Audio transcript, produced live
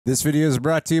This video is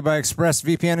brought to you by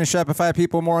ExpressVPN and Shopify.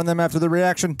 People, more on them after the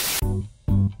reaction.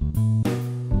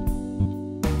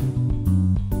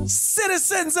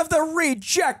 Citizens of the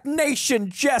Reject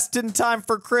Nation, just in time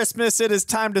for Christmas, it is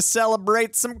time to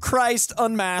celebrate some Christ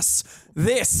en masse.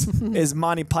 This is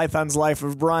Monty Python's Life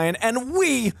of Brian, and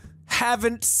we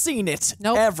haven't seen it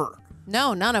ever.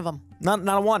 No, none of them. Not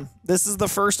a one. This is the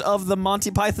first of the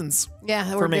Monty Pythons.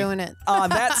 Yeah, we're doing it.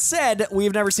 That said,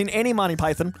 we've never seen any Monty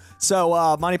Python,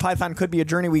 so Monty Python could be a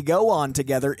journey we go on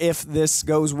together if this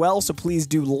goes well. So please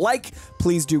do like,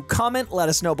 please do comment. Let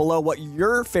us know below what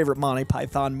your favorite Monty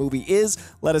Python movie is.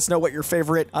 Let us know what your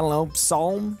favorite, I don't know,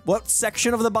 psalm, what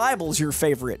section of the Bible is your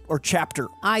favorite, or chapter.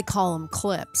 I call them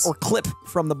clips. Or clip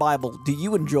from the Bible do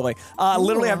you enjoy?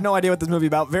 Literally have no idea what this movie is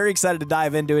about. Very excited to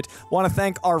dive into it. Want to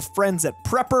thank our friends at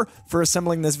Prepper for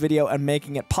assembling this video and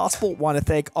making it possible. Want to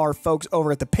thank our folks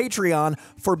over at the Patreon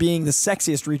for being the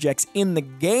sexiest rejects in the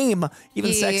game.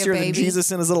 Even sexier than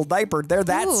Jesus in his little diaper. They're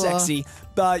that sexy.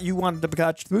 You wanted to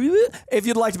become, if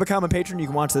you'd like to become a patron, you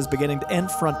can watch this beginning to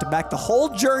end, front to back, the whole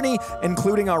journey,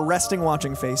 including our resting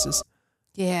watching faces.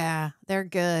 Yeah, they're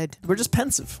good. We're just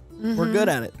pensive. We're good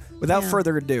at it. Without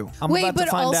further ado, I'm about to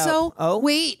find out. Oh,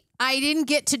 wait, I didn't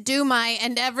get to do my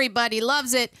and everybody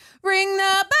loves it. Ring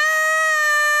the bell.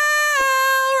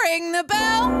 Ring the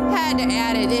bell. Had to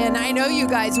add it in. I know you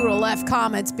guys would have left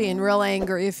comments being real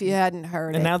angry if you hadn't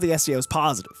heard it. And now the SEO is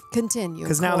positive. Continue.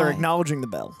 Because now they're acknowledging the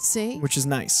bell. See? Which is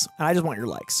nice. And I just want your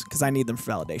likes because I need them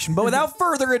for validation. But without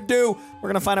further ado, we're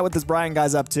going to find out what this Brian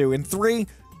guy's up to in 3,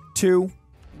 2,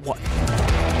 1.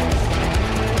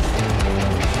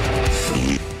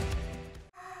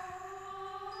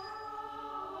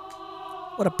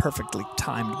 What a perfectly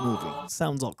timed movie.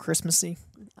 Sounds all Christmassy.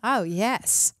 Oh,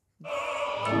 yes.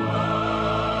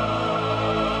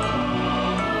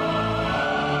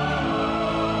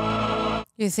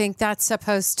 You think that's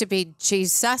supposed to be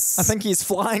Jesus? I think he's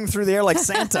flying through the air like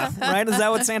Santa, right? Is that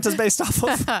what Santa's based off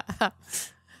of?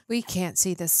 We can't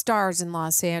see the stars in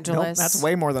Los Angeles. Nope, that's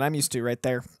way more than I'm used to right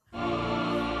there.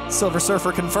 Silver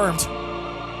Surfer confirmed.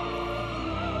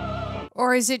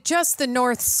 Or is it just the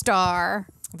North Star?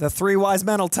 The 3 wise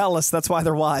men will tell us that's why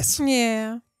they're wise.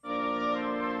 Yeah.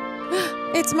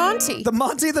 It's Monty. The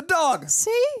Monty the dog.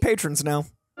 See? Patrons know.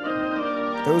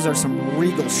 Those are some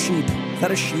regal sheep. Is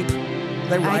that a sheep? Are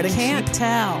they riding sheep? I can't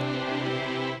tell.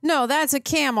 No, that's a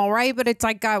camel, right? But it's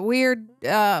like got weird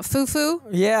foo-foo.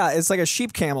 Yeah, it's like a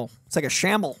sheep camel. It's like a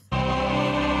shamble. Oh,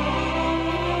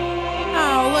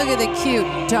 look at the cute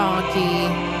donkey.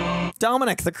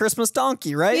 Dominic, the Christmas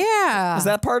donkey, right? Yeah. Is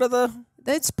that part of the...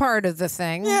 That's part of the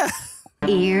thing. Yeah.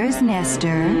 Ears,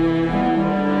 Nestor.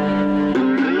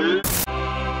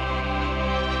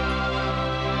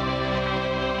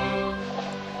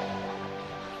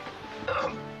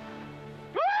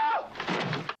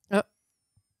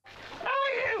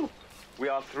 We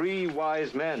are 3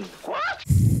 wise men. What?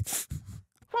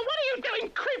 Well, what are you doing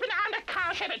creeping around a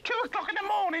cowshed at 2 o'clock in the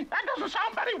morning? That doesn't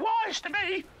sound very wise to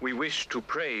me. We wish to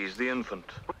praise the infant.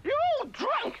 You're all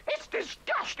drunk. It's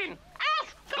disgusting.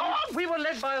 Out! Go on! We were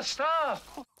led by a star.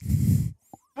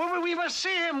 When we must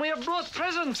see him, we have brought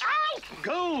presents. Out!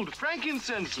 Gold,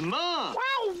 frankincense, myrrh. Well,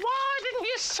 why didn't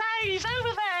you say he's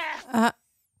over there?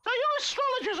 So you're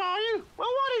astrologers, are you? Well,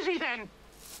 what is he then?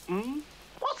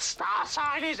 What star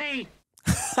sign is he?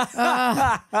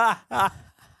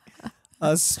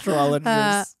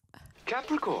 Astrologers.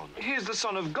 Capricorn. He is the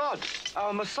Son of God,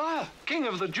 our Messiah, King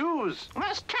of the Jews.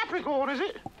 That's Capricorn, is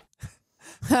it?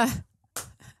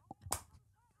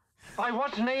 By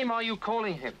what name are you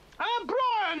calling him?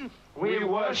 Brian! We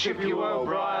worship you, O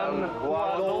Brian, who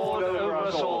are Lord over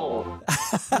us all.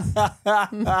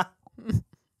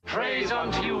 Praise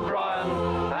unto you, Brian,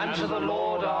 and to the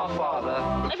Lord our Father.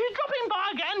 If you're dropping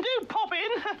by again, do pop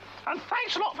in. And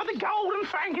thanks a lot for the gold and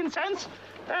frankincense.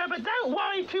 But don't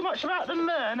worry too much about the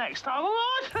myrrh next time, all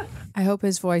right? I hope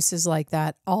his voice is like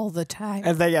that all the time.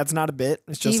 And yeah, it's not a bit.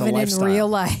 It's just even a lifestyle. in real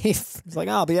life. It's like,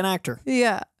 oh, I'll be an actor.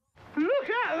 Yeah. Look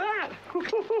at that.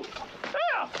 That's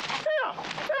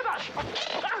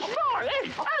mine. Hey,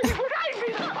 you gave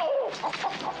me that.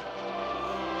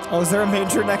 Oh, is there a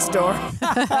manger next door?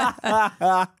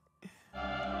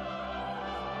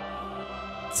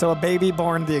 So a baby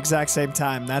born the exact same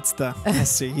time. That's the, let's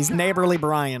see. He's neighborly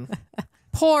Brian.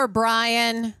 Poor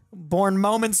Brian. Born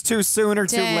moments too soon or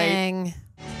too late. Dang.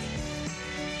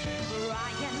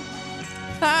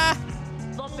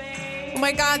 Oh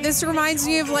my God, this reminds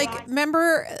me of like,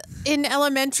 remember in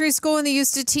elementary school when they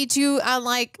used to teach you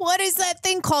like, what is that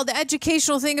thing called? The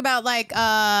educational thing about like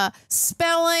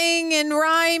spelling and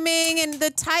rhyming, and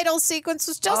the title sequence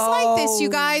was just like this, you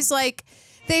guys. Like,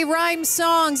 they rhyme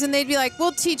songs and they'd be like,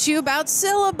 we'll teach you about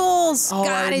syllables. Oh,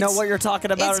 God, I know what you're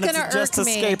talking about, and it's just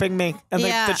escaping me. And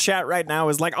the chat right now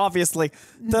is like, obviously,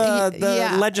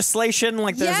 the legislation,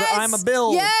 like there's I'm a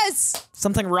bill. Yes.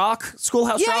 Something rock,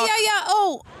 Schoolhouse Rock. Yeah.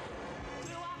 Oh.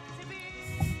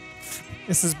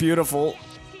 This is beautiful.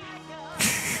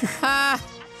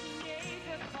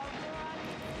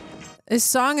 This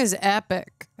song is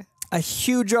epic. A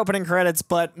huge opening credits,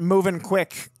 but moving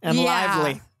quick and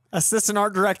lively. Assistant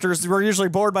art directors were usually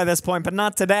bored by this point, but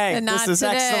not today. This is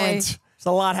excellent. There's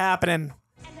a lot happening.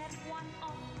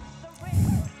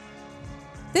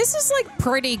 This is like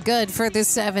pretty good for the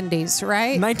 70s,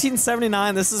 right?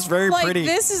 1979, this is very pretty.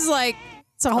 This is like,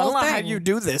 it's a whole thing. I don't know how you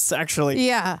do this, actually.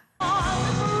 Yeah.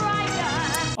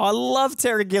 I love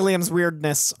Terry Gilliam's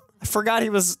weirdness. I forgot he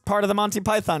was part of the Monty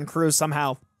Python crew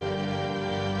somehow.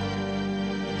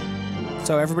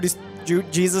 So everybody's...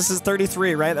 Jesus is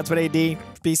 33, right? That's what AD,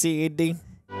 BC, AD.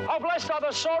 How blessed are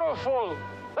the sorrowful.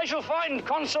 They shall find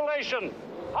consolation.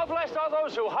 How blessed are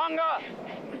those who hunger.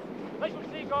 They shall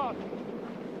see God.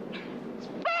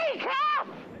 Speak up!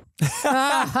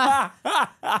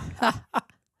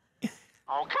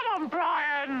 Oh, come on,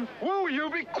 Brian. Will you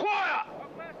be quiet?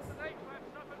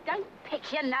 Don't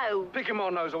pick your nose. Picking my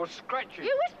nose, I was scratching.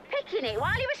 You was picking it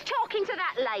while you was talking to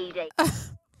that lady.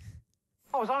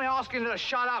 I was only asking her to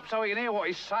shut up so he can hear what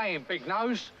he's saying, Big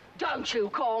Nose. Don't you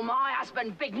call my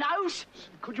husband Big Nose.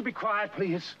 Could you be quiet,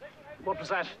 please? What was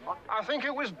that? I think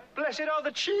it was Blessed Are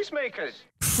the Cheesemakers.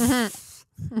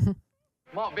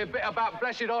 Might be a bit about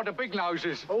Blessed Are the Big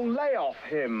Noses. Oh, lay off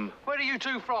him. Where are you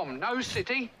two from? Nose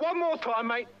City? One more time,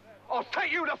 mate. I'll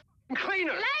take you to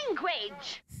cleaners.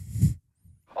 Language.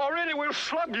 I really will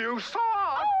slug you so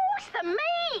hard. Oh, it's the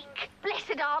meek.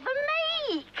 Blessed are the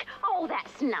meek. Oh,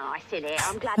 that's nice in it.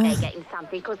 I'm glad they're getting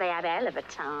something because they have a hell of a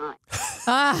time.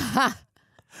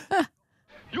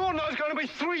 Your nose going to be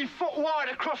 3 foot wide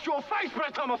across your face by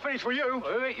the time I finish with you.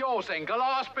 Who hit yours then?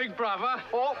 Glass, big brother.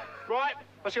 Oh, right.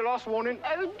 That's your last warning.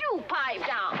 Oh, do pipe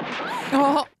down.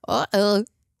 Oh, uh-oh.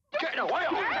 Get away.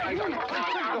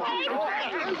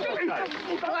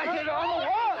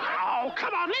 Oh,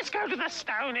 come on. Let's go to the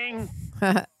stoning.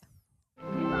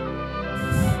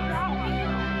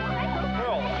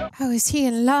 Oh, is he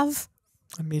in love?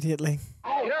 Immediately.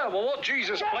 Yeah, well, what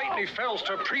Jesus blatantly fails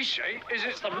to appreciate is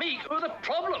it's the meek who are the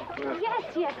problem.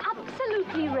 Yes,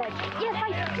 absolutely, Red. Yes,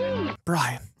 I see.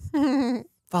 Brian.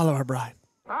 Follow her, Brian.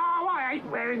 Oh, I hate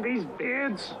wearing these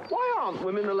beards. Why aren't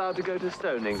women allowed to go to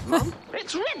stonings, Mum?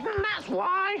 It's written, that's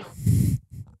why.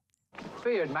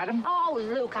 Beard, madam. Oh,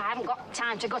 Luke, I haven't got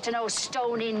time to go to no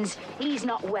stonings. He's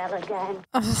not well again.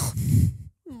 Oh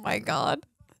my God.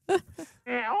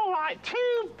 Yeah, all right. 2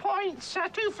 points,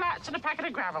 2 flats and a packet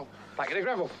of gravel. Packet of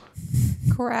gravel.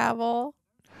 Gravel.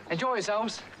 Enjoy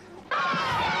yourselves.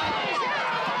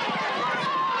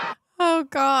 Oh,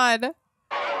 God.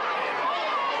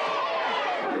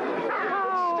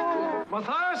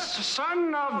 Matthias,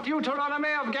 son of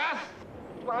Deuteronomy of Gath.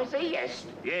 Do I say yes?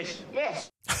 Yes.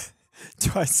 Yes.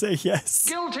 Do I say yes?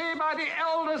 Guilty by the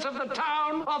elders of the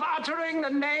town of uttering the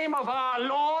name of our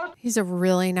Lord. He's a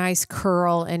really nice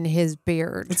curl in his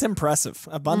beard. It's impressive.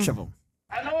 A bunch of them.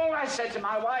 And all I said to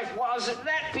my wife was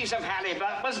that piece of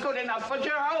halibut was good enough for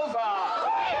Jehovah.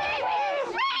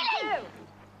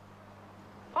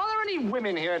 Are there any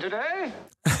women here today?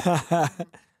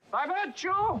 By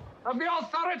virtue of the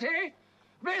authority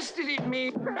vested in me.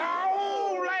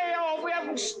 No, lay off. We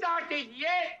haven't started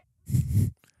yet.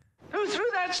 Who threw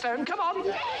that stone? Come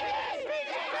on.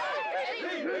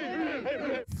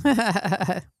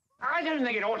 I don't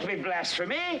think it ought to be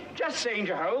blasphemy. Just saying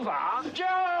Jehovah.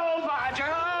 Jehovah,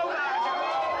 Jehovah,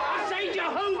 Jehovah. Say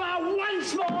Jehovah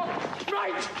once more.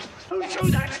 Right. Who threw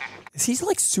that? Is he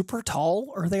like super tall,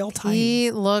 or are they all tiny?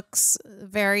 He looks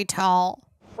very tall.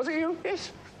 Was it you?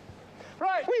 Yes.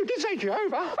 Right. Well, you did say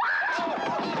Jehovah.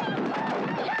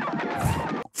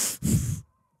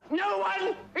 No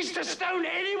one is to stone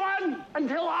anyone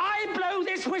until I blow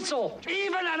this whistle.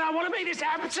 Even, and I want to make this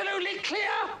absolutely clear,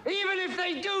 even if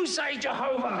they do say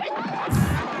Jehovah.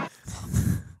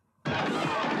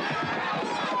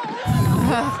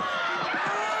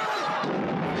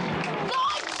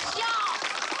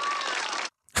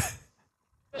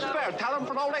 Spare talent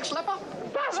for an old ex-Lepper?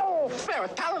 Basil! Spare a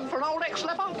talent for an old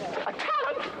ex-Lepper? A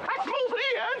talent? That's more than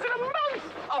he earns in a month.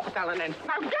 Off talent then.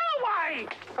 Now go away!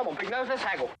 Come on, Big Nose, let's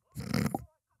haggle.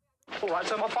 All right,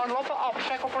 so my final offer, I'll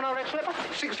check off for an old ex-Lepper.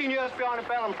 16 years behind a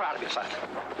bell, I'm proud of you, sir.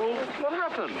 Well, what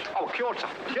happened? Oh, cured, sir.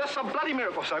 Just a bloody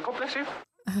miracle, sir. God bless you.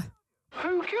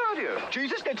 Who cured you?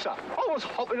 Jesus did, sir. I was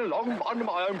hopping along, minding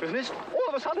my own business. All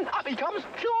of a sudden, up he comes,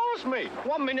 cures me.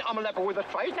 1 minute I'm a leper with a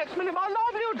trade, next minute my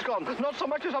livelihood's gone. Not so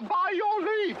much as a by your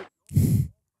leave.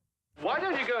 Why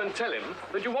don't you go and tell him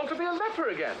that you want to be a leper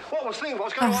again? What I was thinking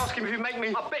was going to ask him if he'd make me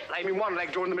a bit lame in one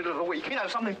leg during the middle of the week. You know,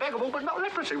 something beggable, but not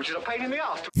leprosy, which is a pain in the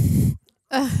arse.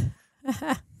 There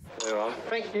you are.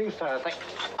 Thank you, sir. Thank you.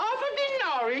 Half a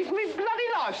dinar, it's me bloody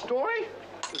life story.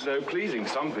 There's no pleasing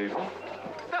some people.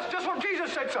 That's just what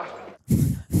Jesus said, sir.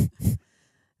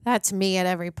 That's me at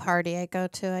every party I go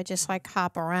to. I just like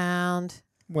hop around.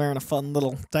 Wearing a fun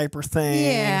little diaper thing.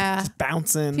 Yeah. Just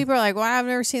bouncing. People are like, well, I've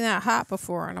never seen that hop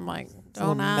before. And I'm like,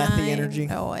 don't I methy energy.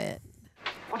 know it?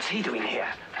 What's he doing here?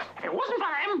 If it wasn't for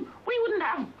them, we wouldn't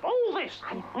have all this.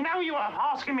 And now you are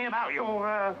asking me about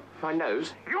your, My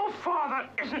nose? Your father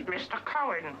isn't Mr.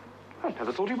 Cohen. I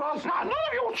never thought he was. No, none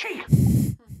of your cheek.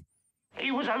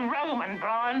 He was a Roman,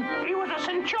 Brian. He was a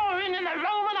centurion in the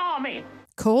Roman army.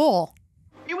 Cool.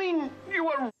 You mean you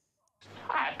were...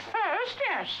 At first,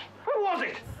 yes. Who was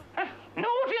it?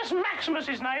 Naughtius Maximus,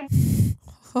 his name.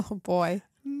 Oh, boy.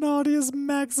 Naughtius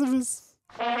Maximus.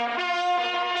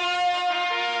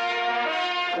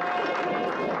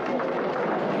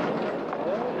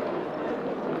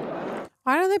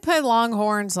 Why don't they play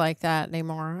Longhorns like that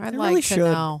anymore? I'd like really to should.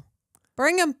 know.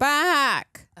 Bring them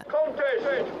back. Contest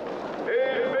in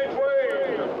between.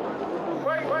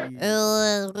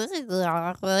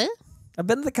 I've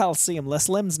been to the Coliseum. Less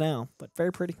limbs now, but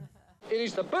very pretty. It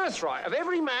is the birthright of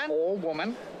every man or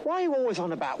woman. Why are you always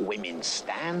on about women,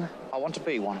 Stan? I want to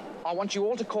be one. I want you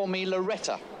all to call me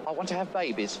Loretta. I want to have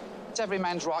babies. It's every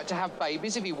man's right to have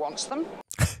babies if he wants them.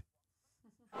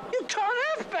 You can't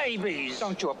have babies.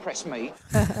 Don't you oppress me.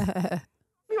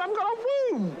 You haven't got a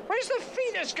womb. Where's the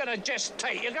fetus going to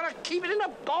gestate? You're going to keep it in a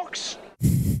box?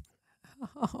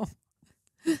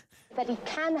 That he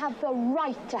can have the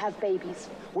right to have babies.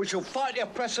 We shall fight the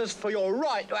oppressors for your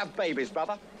right to have babies,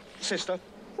 brother. Sister.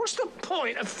 What's the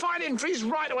point of fighting for his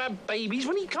right to have babies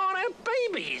when he can't have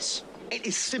babies? It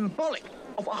is symbolic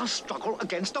of our struggle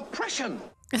against oppression.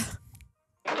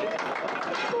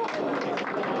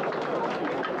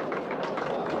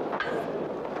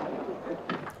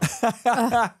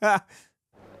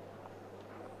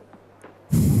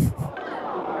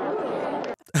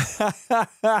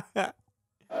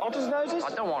 Otters' noses?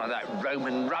 I don't want that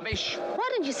Roman rubbish. Why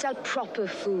don't you sell proper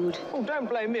food? Oh, don't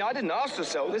blame me. I didn't ask to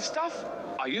sell this stuff.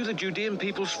 Are you the Judean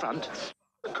People's Front?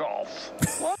 Fuck off.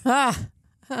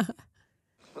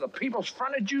 For the People's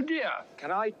Front of Judea. Can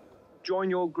I join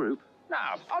your group? No,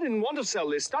 I didn't want to sell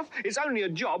this stuff. It's only a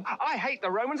job. I hate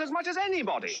the Romans as much as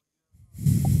anybody.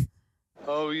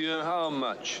 Oh, yeah, how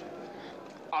much?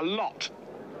 A lot.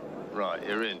 Right,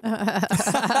 you're in.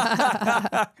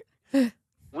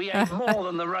 We ate more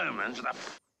than the Romans, the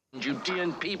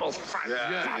Judean People's Front.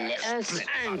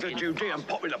 And the Judean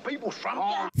Popular People's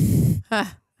Front.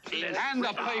 And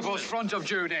the People's Front of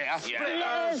Judea.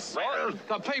 Yes. Well,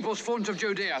 The People's Front of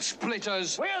Judea.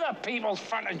 Splitters. we're the People's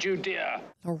Front of Judea.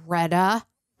 Loretta.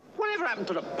 Whatever happened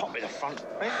to the Popular Front?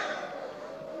 Eh?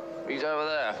 He's over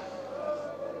there.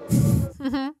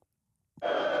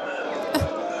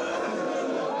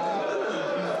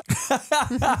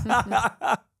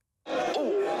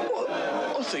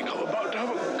 Oh, I think I'm about to have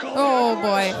a go. Oh,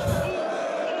 boy.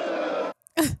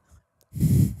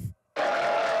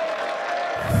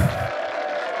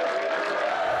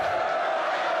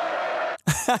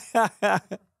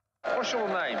 What's your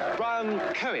name? Brian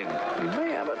Cohen. We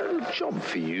may have a little job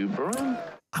for you, Brian.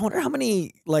 I wonder how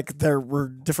many, like, there were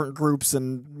different groups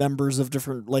and members of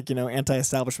different, like, you know,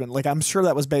 anti-establishment. Like, I'm sure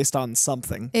that was based on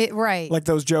something. Right. Like,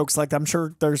 those jokes, like, I'm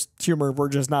sure there's humor we're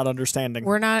just not understanding.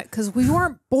 We're not, because we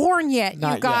weren't born yet,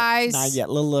 Not you guys. Yet. Not yet.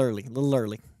 Little early. Little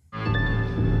early.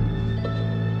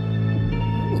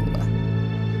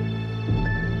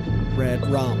 Red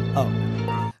rum.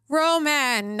 Oh.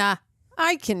 Roman.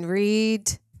 I can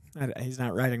read. He's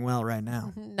not writing well right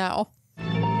now. No.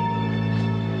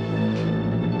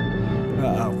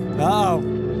 Uh-oh. Uh-oh.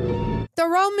 The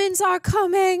Romans are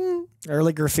coming.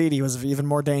 Early graffiti was even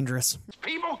more dangerous.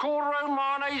 People call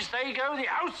Romanes, they go the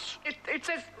house. It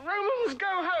says Romans go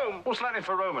home. What's Latin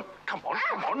for Roman? Come on.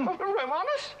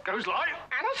 Romanus? Goes like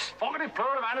Anus? vocative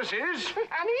plural of anus is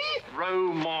Annie?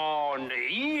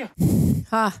 Romani.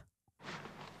 Huh.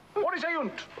 What is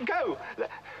eunt? Go.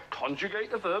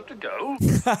 Conjugate the verb to go.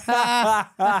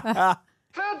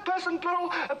 Third person plural,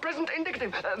 present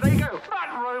indicative. There you go.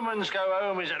 But Romans go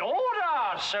home is an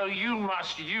order, so you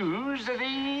must use the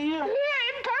Imperative.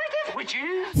 which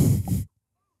is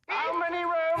how many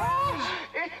Romans?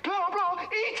 Plural, plural.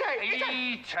 Ite.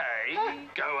 E.T.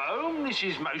 Go home. This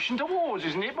is motion towards,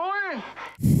 isn't it, boy?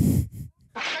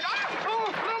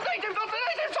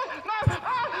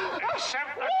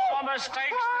 Except that Thomas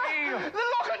takes the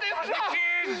locative.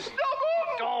 Which is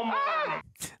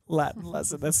Domus. Latin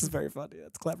lesson. This is very funny.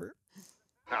 That's clever.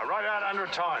 Now, write out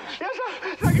 100 times. Yes,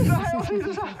 sir. Thank you, sir. Hail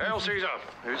Caesar, sir. Hail Caesar.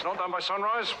 If it's not done by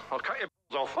sunrise, I'll cut your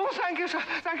balls off. Oh, thank you, sir.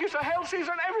 Thank you, sir. Hail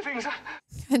Caesar and everything, sir.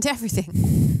 And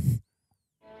everything.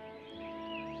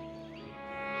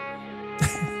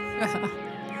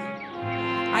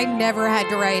 I never had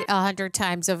to write 100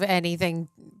 times of anything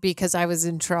because I was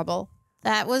in trouble.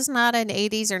 That was not an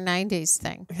 80s or 90s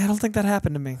thing. I don't think that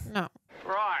happened to me. No.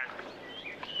 Right.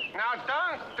 Now,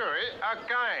 don't do it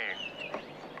again.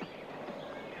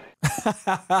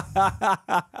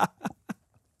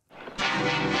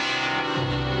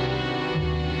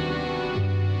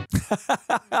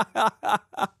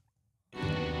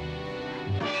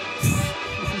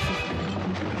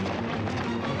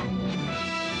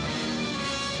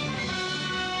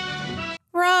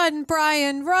 Run,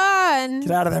 Brian, run.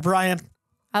 Get out of there, Brian.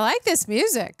 I like this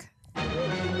music.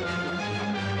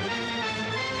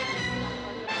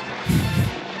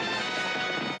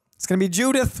 It's going to be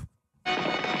Judith.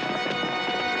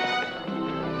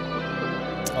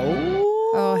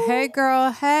 Oh, hey, girl,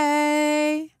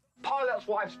 hey. Pilate's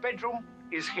wife's bedroom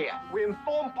is here. We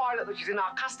inform Pilate that she's in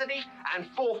our custody and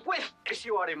forthwith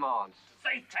issue our demands.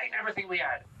 They've taken everything we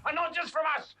had. And not just from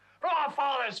us, from our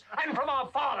fathers, and from our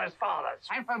fathers' fathers.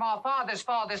 And from our fathers'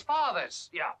 fathers' fathers.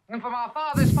 Yeah. And from our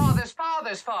fathers' fathers'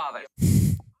 fathers' fathers.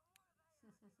 And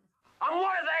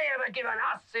what have they ever given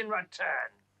us in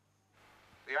return?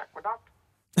 The aqueduct?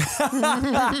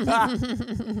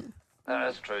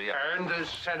 That's true, yeah. And the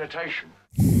sanitation.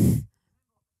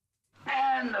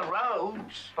 And the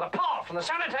roads. But apart from the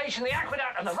sanitation, the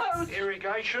aqueduct, and the roads...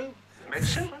 Irrigation,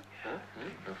 medicine,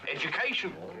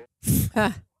 education.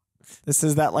 This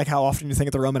is that, like, how often you think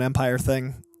of the Roman Empire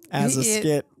thing as a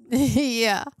skit.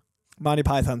 Yeah. Monty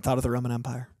Python thought of the Roman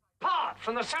Empire. Apart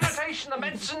from the sanitation, the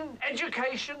medicine,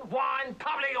 education, wine,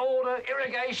 public order,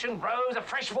 irrigation, roads, a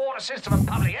fresh water system, and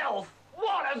public health,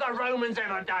 what have the Romans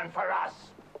ever done for us?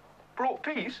 Brought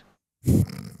peace?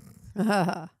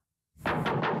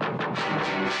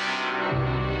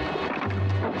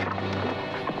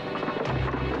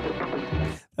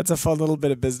 That's a fun little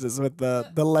bit of business with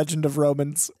the legend of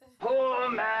Romans. Poor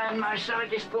man, my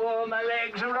stomach is full, my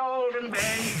legs are old and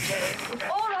bent.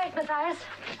 All right, Matthias.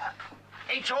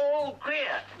 It's all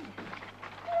clear.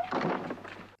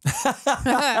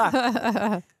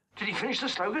 Did he finish the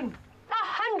slogan?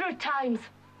 100 times.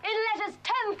 In letters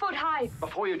 10 foot high.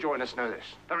 Before you join us, know this.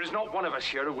 There is not one of us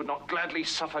here who would not gladly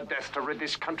suffer death to rid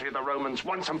this country of the Romans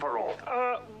once and for all.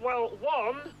 Well,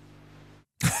 one.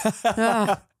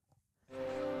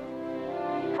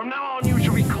 From now on, you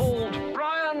shall be called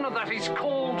Brian, that is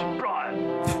called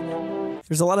Brian.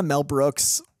 There's a lot of Mel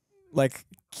Brooks. Like,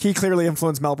 he clearly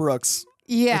influenced Mel Brooks.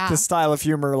 Yeah. With this style of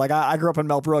humor. Like, I grew up in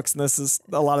Mel Brooks, and this is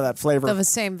a lot of that flavor. Of the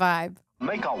same vibe.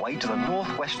 Make our way to the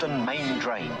northwestern main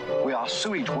drain. We are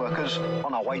sewage workers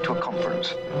on our way to a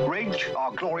conference. Ridge,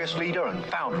 our glorious leader and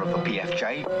founder of the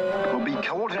PFJ, will be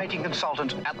coordinating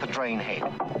consultant at the drain head,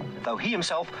 though he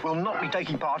himself will not be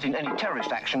taking part in any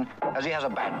terrorist action as he has a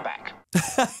bad back.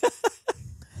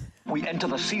 We enter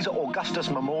the Caesar Augustus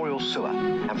Memorial Sewer,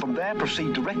 and from there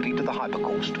proceed directly to the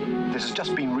Hypercaust. This has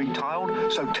just been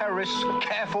retiled, so terrorists,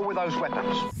 careful with those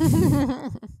weapons.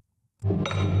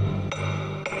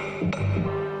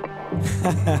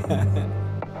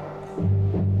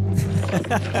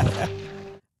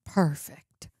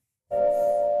 Perfect.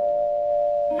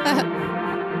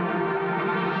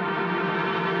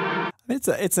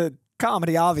 It's a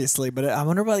comedy, obviously, but I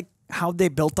wonder like how they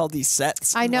built all these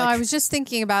sets. I know. Like, I was just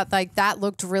thinking about like that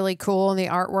looked really cool and the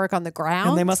artwork on the ground.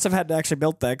 and they must have had to actually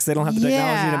build that because they don't have the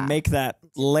technology to make that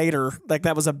later. Like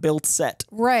that was a built set.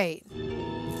 Right.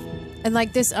 And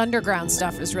like this underground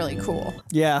stuff is really cool.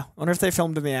 Yeah. I wonder if they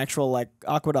filmed in the actual like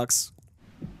aqueducts.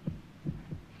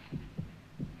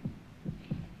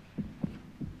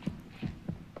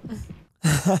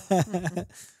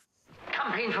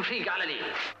 Campaign for free Galilee.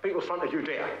 People's Front of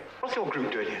Judea. What's your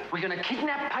group doing here? We're going to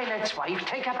kidnap Pilate's wife,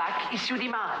 take her back, issue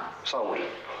demand. So are we.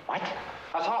 What?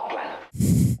 That's our plan.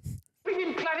 We've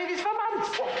been planning this for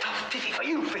months. What tough titty for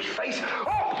you, fish face.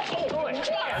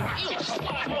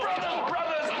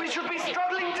 Brothers, we should be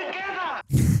struggling together.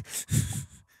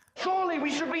 Surely we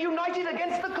should be united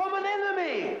against the common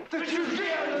enemy. The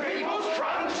Judean People's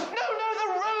Front. No, the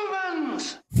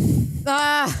Romans.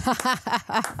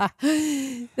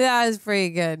 That was pretty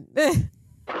good.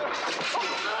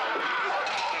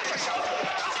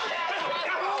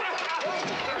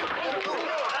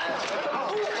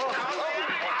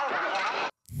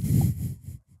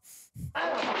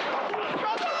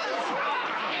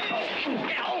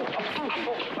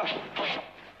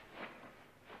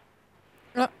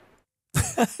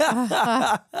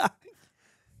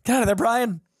 Get out of there,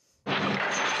 Brian.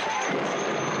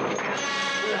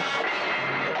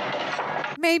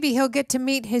 Maybe he'll get to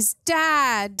meet his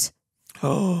dad.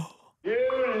 Oh. You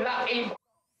lucky...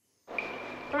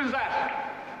 Who's that?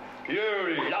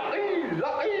 You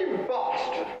lucky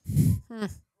bastard.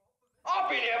 I've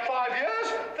been here 5 years.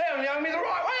 They only owned me the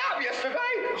right way up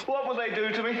yesterday. What will they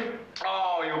do to me?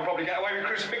 Oh, you'll probably get away with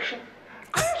crucifixion.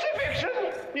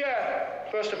 Crucifixion? Yeah.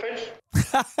 First offence.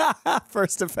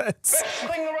 First offense. Best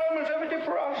thing the Romans ever did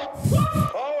for us.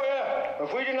 Oh, yeah.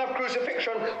 If we didn't have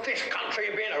crucifixion, this country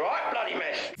would be in a right bloody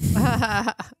mess.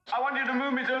 I want you to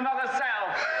move me to another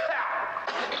cell.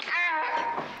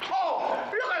 Oh,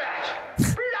 look at that.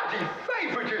 Bloody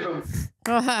favouritism.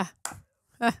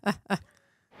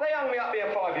 They hung me up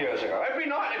here 5 years ago. Every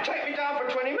night they'd take me down for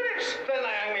 20 minutes, then they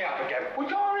hang me up again,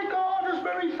 which I regard as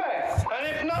very fair. And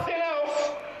if nothing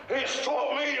else, it's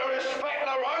taught me to respect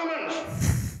the Romans.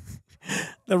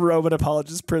 The Roman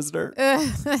apologist prisoner.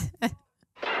 Pilate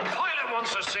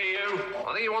wants to see you.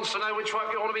 I think he wants to know which one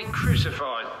you want to be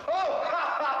crucified. Oh!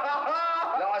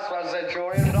 Nice one,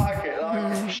 Centurion. Like it.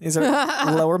 These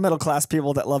are lower middle class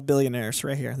people that love billionaires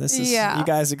right here. This is, you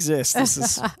guys exist. This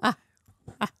is...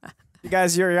 You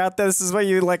guys, you're out there. This is what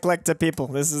you like to people.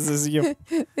 This is you.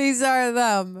 These are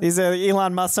them. These are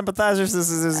Elon Musk sympathizers.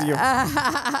 This is you. Hail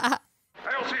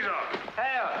Caesar.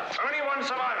 Hail. Only one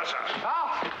survivor, sir.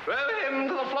 Ah, throw him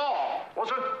to the floor. What's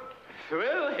it?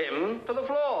 Throw him to the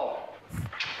floor.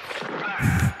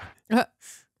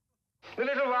 The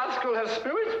little rascal has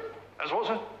spirit. Has what,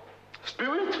 sir?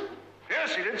 Spirit?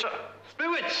 Yes, he did, sir.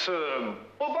 Spirits,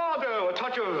 bravado, a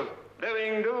touch of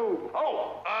daring do.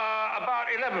 Oh, about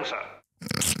 11, sir.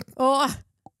 Oh.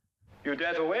 You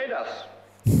dare to wade us?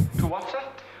 To what, sir?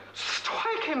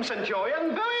 Strike him,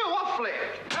 Centurion, very roughly.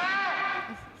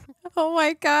 Ah! Oh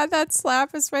my God, that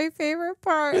slap is my favorite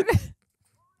part.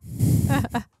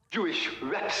 Jewish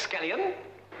rapscallion?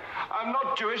 I'm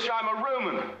not Jewish, I'm a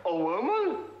Roman. A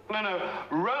Roman? No,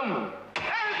 Roman.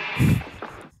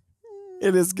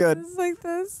 It is good. It's like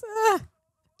this.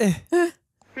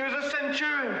 He was a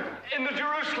centurion in the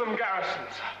Jerusalem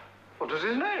garrisons. What was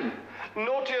his name?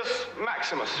 Nautius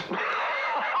Maximus.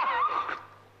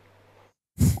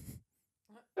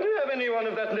 Do you have anyone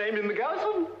of that name in the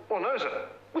garrison? Well, no, sir.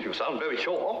 Well, you sound very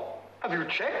sure. Have you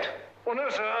checked? Well, no,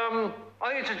 sir. I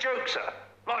think it's a joke, sir.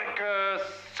 Like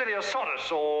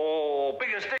Siliosotus or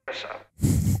Biggest Dick, sir.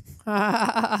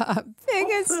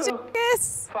 Biggest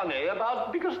Dickus. Funny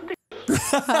about Biggest Dick.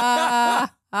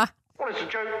 Well, it's a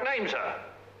joke name, sir.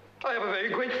 I have a very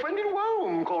great friend in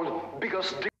Rome called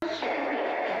Biggest Dick.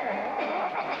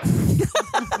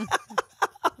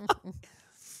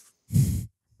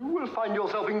 You will find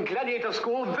yourself in gladiator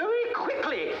school very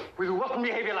quickly with rotten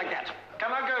behavior like that.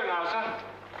 Can I go now,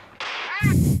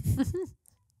 sir?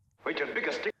 Wait till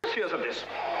Biggest Dick hears of this.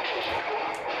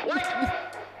 Wait!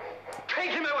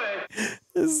 Take him away!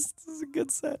 This is a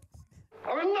good set.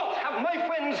 I will not have my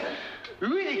friends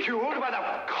ridiculed by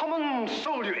the common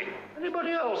soldiery.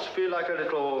 Anybody else feel like a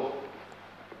little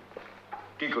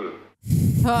giggle?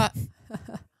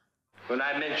 When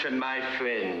I mention my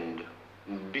friend,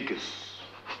 Dickus.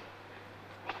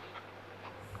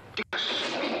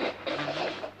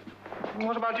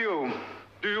 What about you?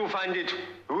 Do you find it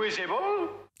risible?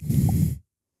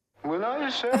 When I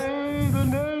say the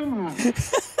name,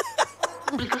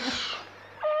 Dickus.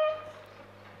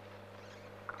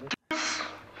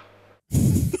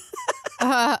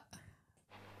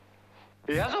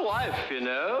 He has a wife, you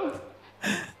know.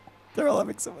 They're all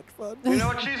having so much fun. You know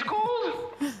what she's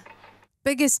called?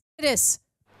 Biggest Dickus.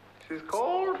 She's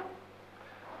called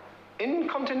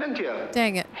Incontinentia.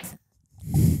 Dang it.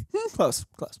 Close.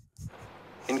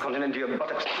 Incontinentia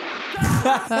buttocks.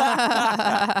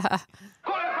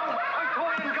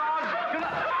 Victorian guards!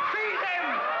 Seize him!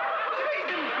 Seize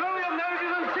him! Blow your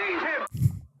noses and seize him!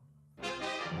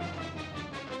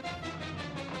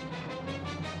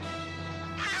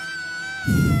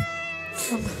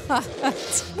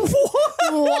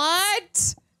 What?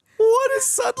 What is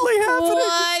suddenly happening?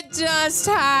 What just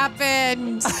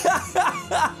happened?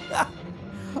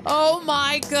 Oh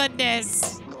my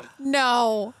goodness.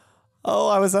 No. Oh,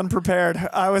 I was unprepared.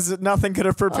 Nothing could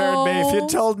have prepared me if you'd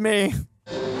told me.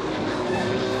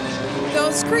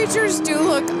 Those creatures do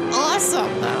look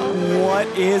awesome, though. What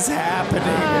is happening?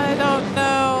 I don't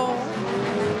know.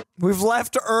 We've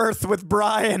left Earth with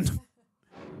Brian.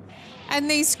 And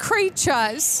these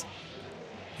creatures.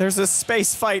 There's a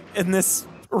space fight in this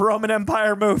Roman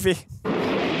Empire movie.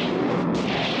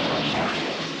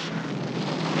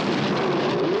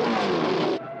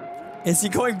 Is he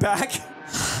going back?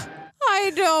 I I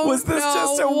don't Was this know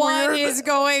just a what weird- is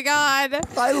going on. I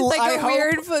hope-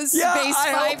 weird space Yeah, I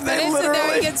 5 hope they minutes and then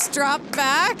literally- he gets dropped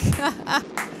back.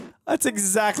 That's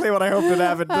exactly what I hoped would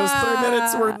happen. Those 3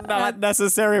 minutes were not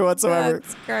necessary whatsoever.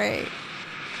 That's great.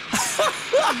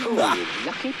 Oh, you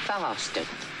lucky bastard.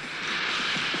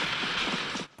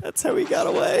 That's how he got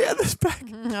away. And this back.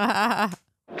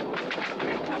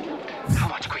 How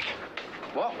much, quick?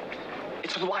 What?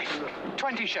 It's for the wife.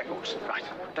 20 shekels. Right,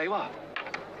 there you are.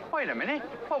 Wait a minute.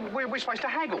 Well, we're supposed to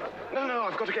haggle. No,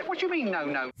 I've got to get... What do you mean, no?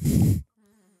 No,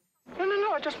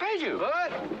 I just paid you.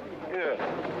 What? Yeah.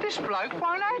 This bloke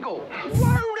won't haggle.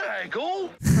 Won't haggle?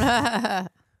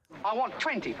 I want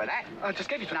 20 for that. I just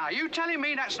gave you 20. Now, you telling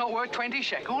me that's not worth 20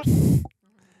 shekels?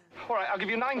 All right, I'll give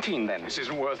you 19 then. This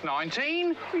isn't worth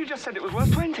 19. Well, you just said it was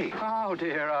worth 20. Oh,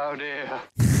 dear, oh, dear.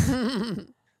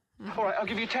 All right, I'll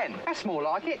give you 10. That's more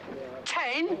like it.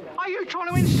 10? Are you trying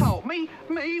to insult me?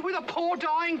 Me, with a poor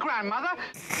dying grandmother?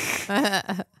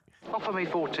 Offer me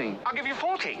 14. I'll give you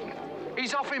 14.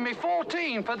 He's offering me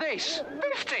 14 for this.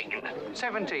 15.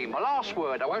 17. My last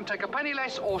word. I won't take a penny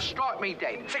less or strike me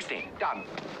dead. 16. Done.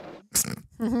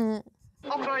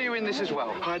 I'll throw you in this as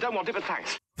well. I don't want it, but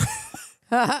thanks.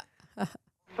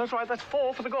 That's right, that's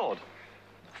 4 for the gourd.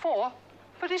 4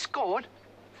 for this gourd?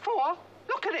 4?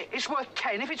 Look at it. It's worth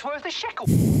 10 if it's worth a shekel.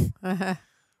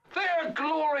 Their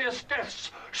glorious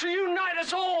deaths shall unite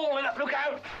us all in a... Look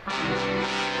out!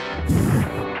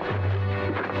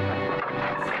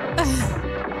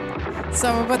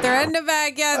 Someone put their head in a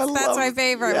bag. Yes, that's my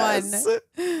favorite one.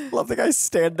 Love the guy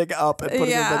standing up and putting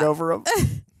the thing over him.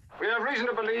 We have reason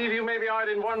to believe you may be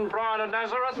hiding one Brian of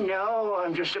Nazareth. No,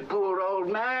 I'm just a poor old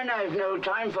man. I've no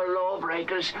time for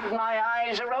lawbreakers. My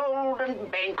eyes are old and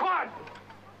bent. Quiet!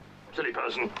 Silly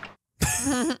person.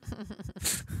 No,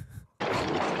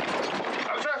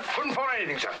 sir. Couldn't find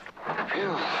anything, sir.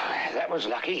 Phew, that was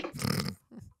lucky.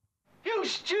 You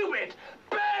stupid,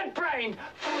 bad-brained,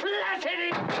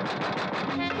 flat-headed...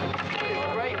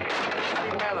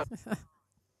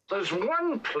 There's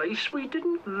one place we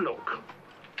didn't look.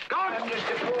 God! I'm just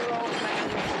a poor old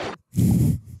man.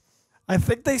 I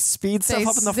think they speed stuff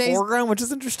up in the foreground, which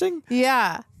is interesting.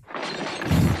 Yeah.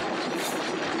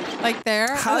 Like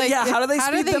there? How do they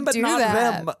speed them but not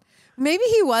them? Maybe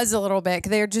he was a little bit.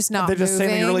 They're just not They're just moving,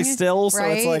 standing really still, so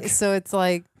right? it's like... So it's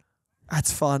like...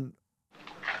 That's fun.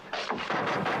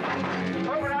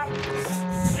 Open up.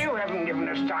 You haven't given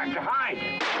us time to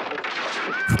hide.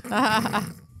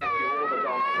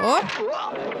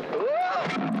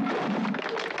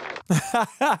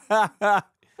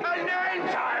 And then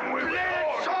time with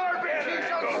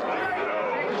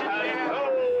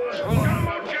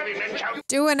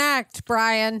Do an act,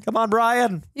 Brian. Come on,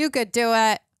 Brian. You could do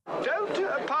it.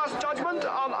 Don't pass judgment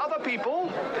on other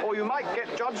people, or you might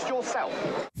get judged yourself.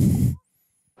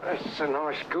 That's a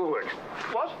nice gourd.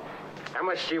 What? How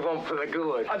much do you want for the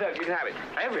gourd? I don't. You can have it.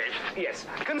 Have it? Yes.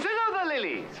 Consider the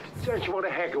lilies. Don't you want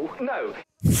to haggle? No.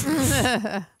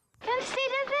 Consider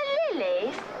the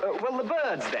lilies. Well, the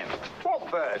birds then. What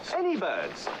birds? Any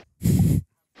birds.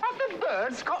 Have the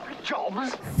birds got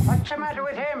jobs? What's the matter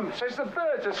with him? Says the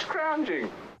birds are scrounging.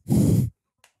 The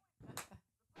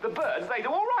birds, they do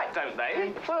all right, don't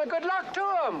they? Well, good luck to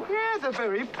them. Yeah, they're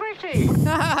very pretty.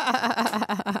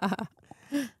 Now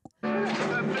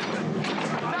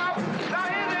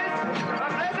hear this.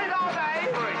 Blessed are they,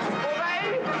 for they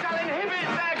shall inhibit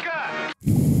their girth.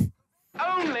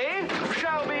 Only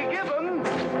shall be given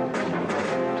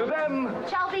to them.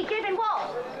 Shall be given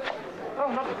what?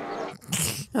 Oh, not...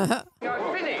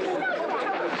 You're finished.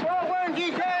 Well, weren't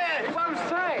you there? It won't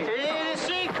say. Is it a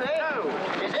secret? No.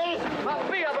 Is it?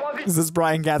 Must be, otherwise Is this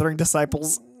Brian gathering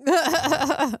disciples?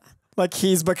 Like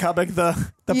he's becoming the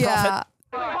prophet?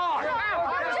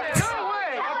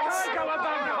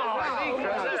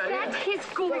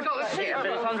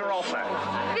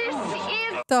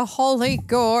 The Holy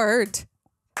Gourd.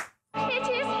 It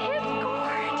is his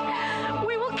gourd.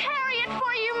 We will carry it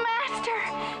for you, Master.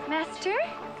 Master?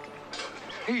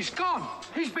 He's gone.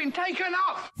 He's been taken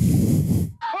up.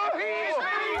 Oh,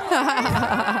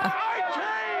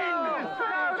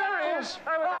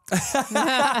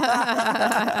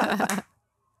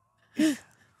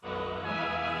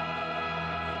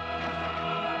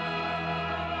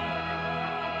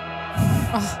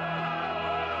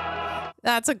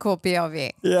 That's a cool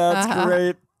POV. Yeah, that's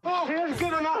great. Oh, he has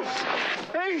given us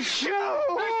a shoe.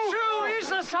 The shoe is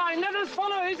the sign. Let us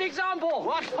follow his example.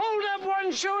 What? Hold up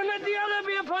one shoe and let the other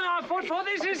be upon our foot, for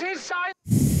this is his sign.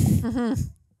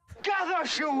 Gather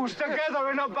shoes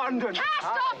together in abundance. Cast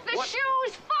off the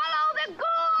shoes. Follow the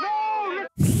gourd. No!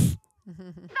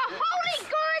 The holy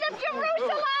gourd of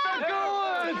Jerusalem. The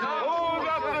gourd. Hold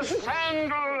up the a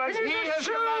sandal as he has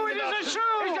commanded us. It is a shoe!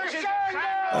 It's a sandal!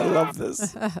 I love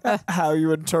this. How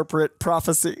you interpret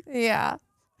prophecy. Yeah.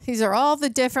 These are all the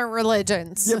different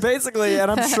religions. Yeah, basically,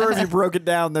 and I'm sure if you broke it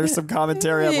down, there's some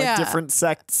commentary on like Yeah. different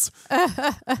sects.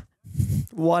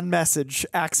 One message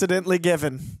accidentally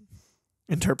given.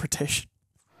 Interpretation.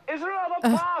 Is there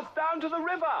another path down to the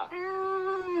river?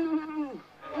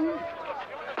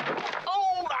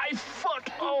 Oh, my foot!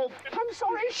 Oh, I'm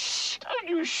sorry. Shh! Don't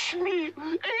you shmee.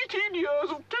 18 years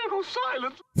of total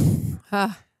silence.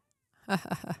 Oh,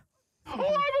 I'm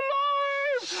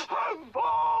alive! I'm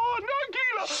born,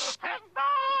 Nagila! I'm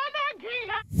born,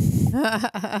 Nagila!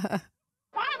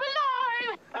 I'm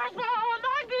alive! I'm born,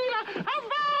 Nagila! I'm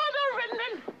born,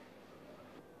 Arenden!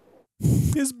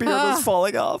 His beard was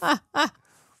falling off.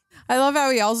 I love how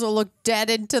he also looked dead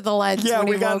into the lens Yeah, when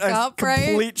we he got woke a up, right?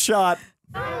 complete shot.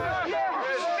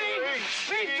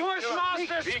 Speak to us,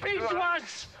 Master! Speak to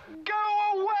us! Go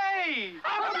away!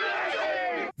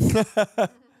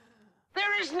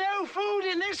 There is no food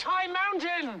in this high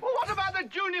mountain! Well, what about the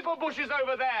juniper bushes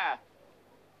over there?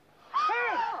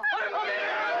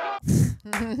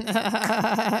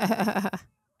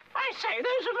 I say,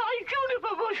 those are my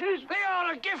juniper bushes! They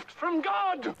are a gift from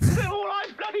God! They're all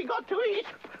I've bloody got to eat!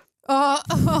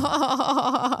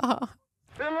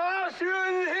 The master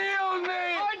has healed me!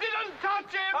 I didn't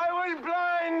touch him! I was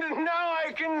blind and now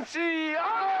I can see!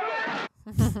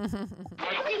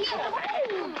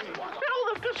 Tell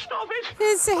them to stop it!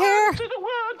 His hair. To the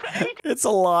word for 8. It's a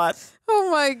lot. Oh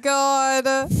my God.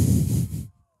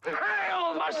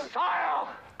 Hail, Messiah!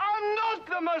 I'm not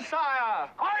the Messiah!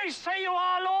 I say you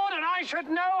are, Lord, and I should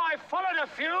know I followed a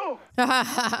few!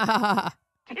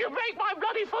 You break my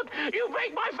bloody foot, you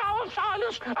break my foul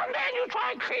silence, and then you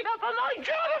try and clean up my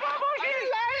juniper bushes!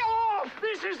 Lay off!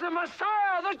 This is the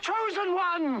Messiah, the chosen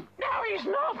one! No, he's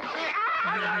not!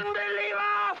 An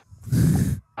unbeliever!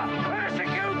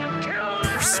 Persecute, kill,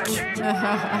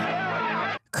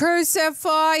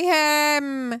 Crucify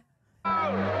him.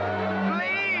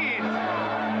 please!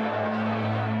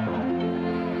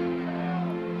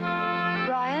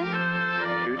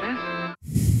 Brian? Judith?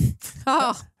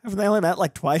 Oh, Haven't they only met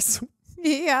like twice?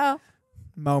 yeah.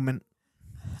 Moment.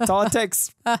 That's all it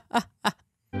takes.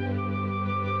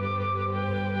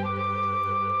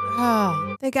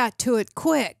 Oh, they got to it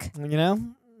quick. You know?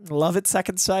 Love at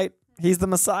second sight. He's the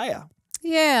Messiah.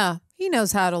 Yeah, he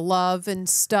knows how to love and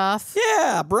stuff.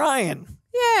 Yeah, Brian.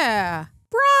 Yeah,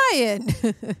 Brian.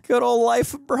 Good old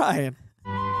life of Brian.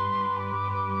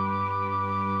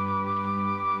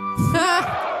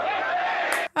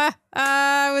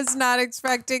 I was not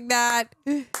expecting that.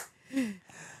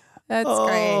 That's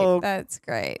great. That's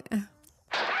great. What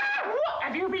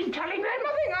have you been telling them?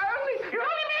 Nothing, you're only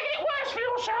making it worse for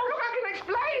yourself. Look, I can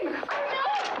explain. No,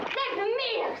 let me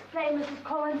explain, Mrs.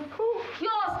 Cohen.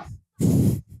 Yours.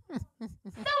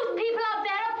 Those people out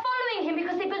there are following him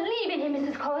because they believe in him,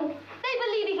 Mrs. Cohen. They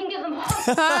believe he can give them hope.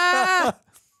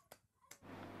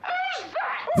 Who's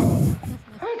that?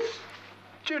 It's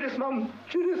Judith, Mum.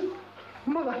 Judith,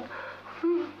 Mother.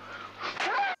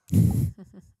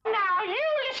 Now, you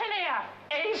listen here.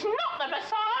 He's not the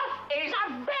Messiah. He's a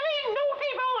very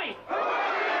naughty boy.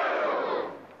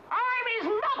 I'm his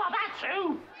mother, that's who.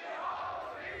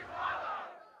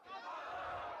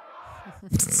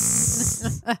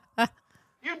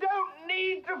 You don't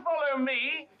need to follow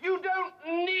me. You don't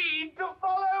need to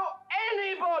follow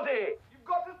anybody. You've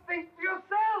got to think for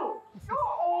yourself. You're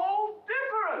all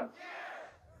different.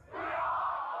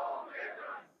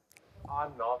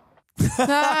 I'm not.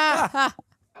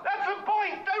 That's the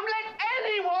point. Don't let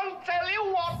anyone tell you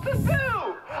what to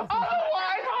do.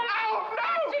 Otherwise,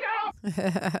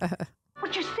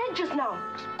 What you said just now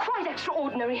was quite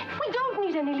extraordinary. We don't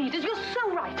need any leaders. You're so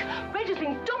right. Reg has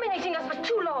been dominating us for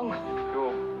too long.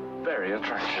 You're very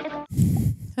attractive.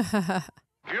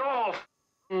 You're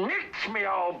nicked me,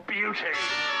 old beauty.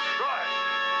 Right.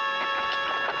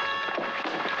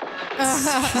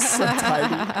 So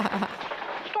tiny.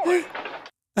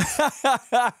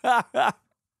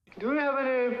 Do we have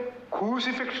any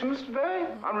crucifixions today?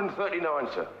 139,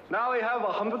 sir. Now we have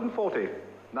 140.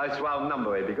 Nice round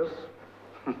number, eh, Biggles?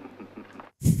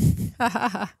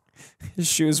 His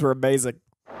shoes were amazing.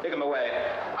 Take him away.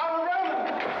 I'm a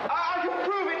Roman. I can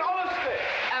prove it honestly.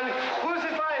 And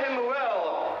crucify him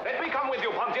well. Let me come with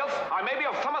you, Pontius. I may be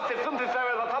of some assistance if there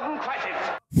is a sudden crisis.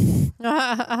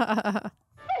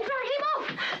 They're dragging him off.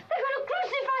 They're going to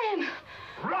crucify him.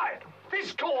 Right.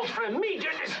 This calls for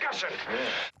immediate discussion.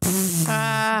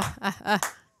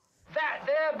 That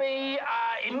there be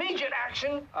immediate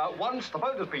action. Once the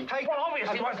vote has been taken. Well,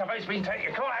 obviously, once the vote's been taken,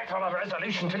 you can't act on a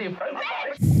resolution till you've voted.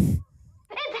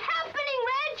 It's happening,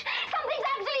 Reg.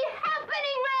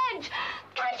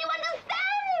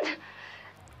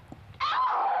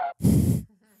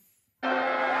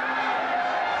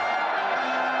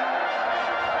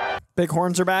 Big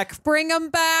horns are back. Bring them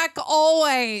back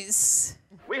always.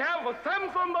 We have a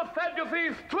Samson the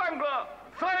Sadducee Strangler,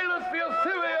 Silas the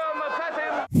Assyrian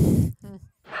Assassin.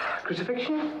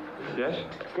 Crucifixion? Yes.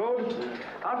 Good.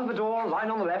 Out of the door, line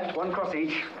on the left, one cross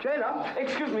each. Jailer,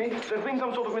 excuse me, there's been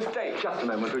some sort of mistake. Just a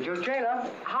moment, would you? Jailer,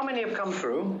 how many have come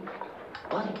through?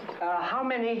 What? How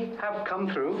many have come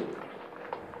through?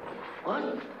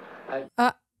 What?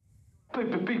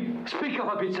 Speak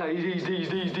up a bit, sir.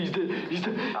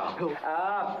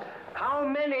 How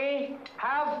many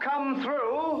have come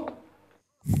through?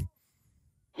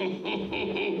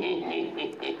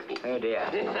 Oh dear.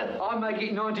 I make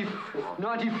it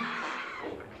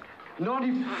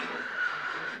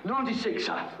 96,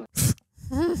 sir.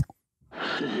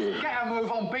 Get a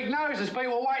move on, big nose. There's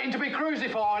people waiting to be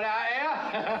crucified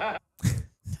out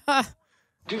here.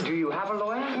 Do you have a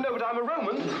lawyer? No, but I'm a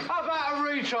Roman. How about a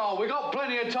retrial? We got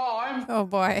plenty of time. Oh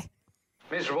boy.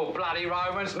 Miserable bloody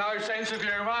Romans, no sense of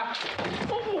humour.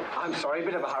 Oh, I'm sorry,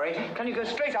 bit of a hurry. Can you go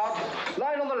straight out?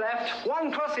 Line on the left,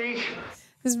 one cross each.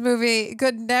 This movie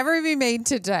could never be made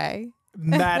today.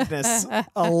 Madness.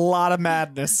 A lot of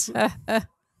madness.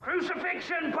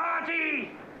 Crucifixion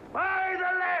party! By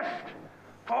the left!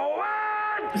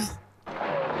 Forward!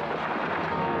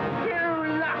 You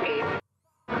lucky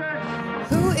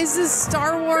Who is this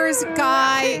Star Wars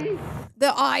guy?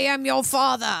 The I am your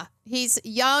father. He's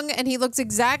young and he looks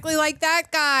exactly like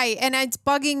that guy. And it's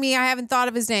bugging me. I haven't thought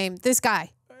of his name. This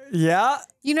guy. Yeah.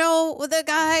 You know the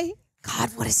guy? God,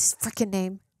 what is his freaking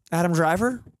name? Adam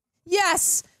Driver?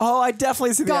 Yes. Oh, I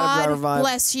definitely see the Adam Driver vibe. God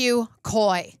bless you,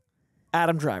 Coy.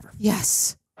 Adam Driver.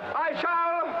 Yes. I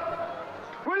shall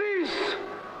release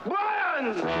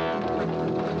Brian!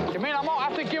 You mean I might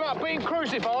have to give up being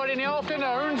crucified in the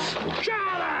afternoons?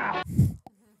 Shut up!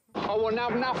 I wouldn't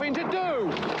have nothing to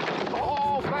do.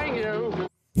 Oh, thank you.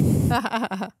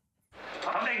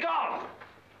 Are they gone?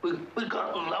 We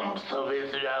got lumps of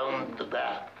it around the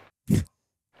back.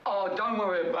 Oh, don't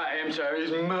worry about him, sir.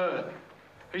 He's mad.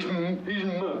 He's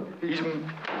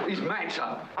mad,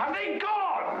 sir. Are they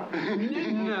gone?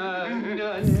 No.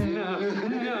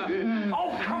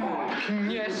 Oh, come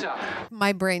on. Yes, sir.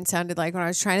 My brain sounded like when I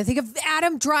was trying to think of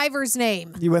Adam Driver's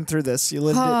name. You went through this. You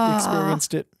lived it. You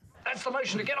experienced it. That's the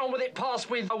motion to get on with it, passed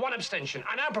with one abstention.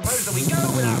 I now propose that we go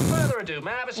without further ado.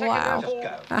 May I have a second? Wow.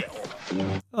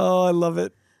 Oh, I love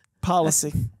it.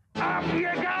 Policy. Up you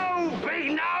go, big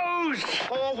nose!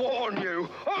 I warn you,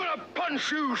 I'm gonna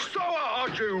punch you so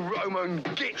hard, you Roman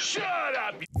git. Shut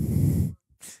up!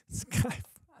 This guy.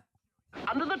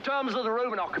 Under the terms of the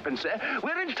Roman occupancy,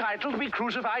 we're entitled to be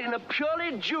crucified in a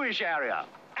purely Jewish area.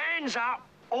 Hands up,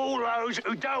 all those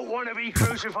who don't want to be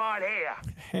crucified here.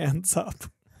 Hands up.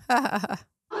 Right,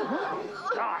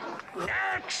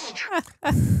 next!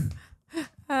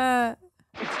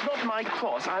 It's not my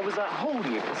cross. I was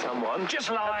holding it for someone. Just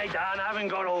lie down, I haven't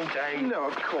got all day. No,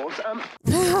 of course.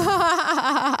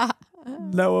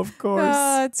 No, of course.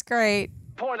 Oh, it's great.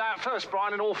 Point out first,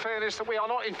 Brian, in all fairness, that we are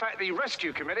not, in fact, the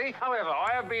rescue committee. However,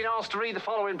 I have been asked to read the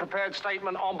following prepared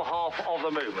statement on behalf of the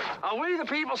movement. Are we the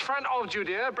People's Front of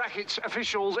Judea, brackets,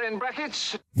 officials, in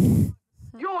brackets?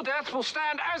 Your death will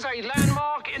stand as a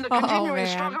landmark in the continuing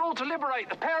struggle to liberate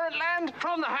the parent land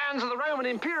from the hands of the Roman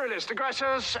imperialist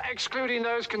aggressors, excluding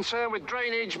those concerned with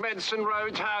drainage, medicine,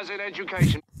 roads, housing,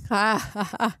 education.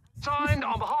 Signed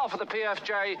on behalf of the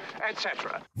PFJ,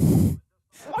 etc.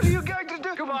 What are you going to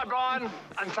do? Goodbye, Brian,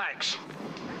 and thanks.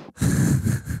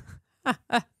 Right.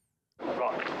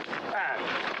 And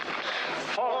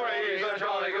for he's a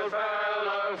jolly good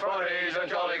fellow, for he's a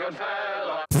jolly good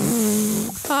fellow.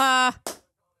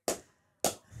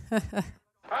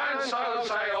 And so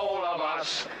say all of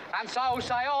us. And so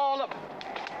say all of...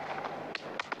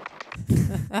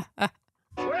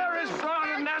 Where is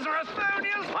Brian of Nazareth? I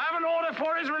have an order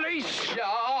for his release. Yeah,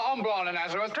 I'm Brian of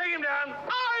Nazareth. Take him down.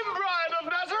 I'm Brian of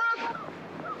Nazareth.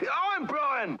 I'm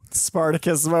Brian.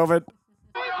 Spartacus moment.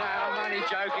 No, I'm only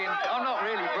joking. I'm not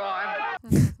really Brian.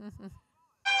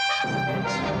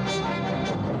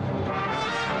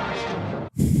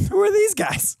 Who are these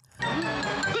guys?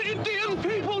 The Judean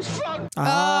People's Front!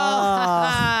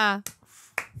 Ah.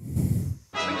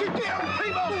 The Judean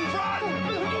People's Front!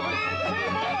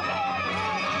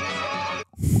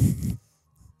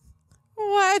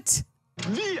 What?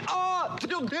 We are the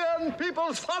Judean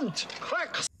People's Front!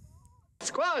 Crack!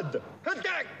 Squad!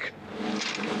 Attack!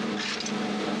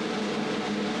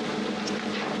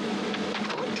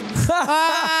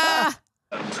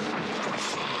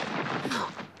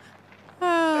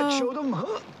 That showed them,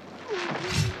 huh?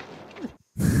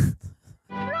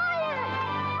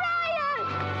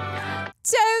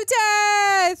 To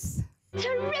death!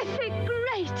 Terrific,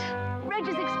 great. Reg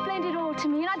has explained it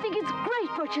me, and I think it's great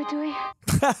what you're doing.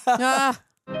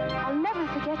 I'll never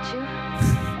forget you.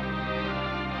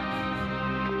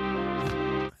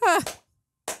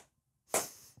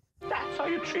 That's how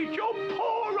you treat your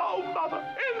poor old mother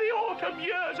in the autumn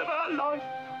years of her life.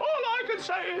 All I can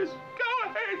say is, go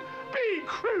ahead, be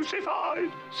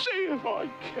crucified. See if I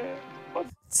care.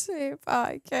 See if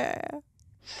I care.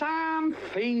 Some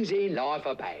things in life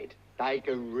are bad. They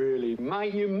can really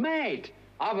make you mad.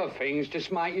 Other things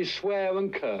just make you swear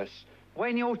and curse.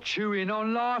 When you're chewing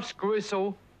on life's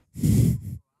gristle,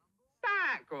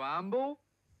 don't grumble,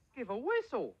 give a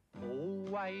whistle.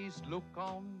 Always look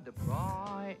on the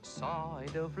bright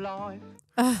side of life.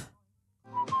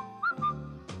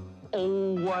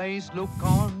 Always look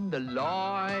on the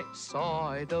light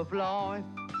side of life.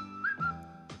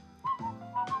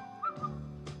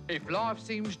 If life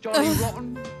seems jolly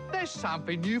rotten, there's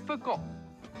something you forgot.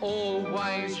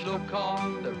 Always look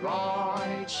on the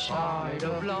right side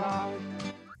of life.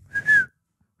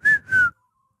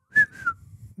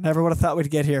 Never would have thought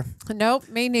we'd get here. Nope,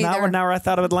 me neither. Not when I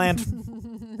thought it would land.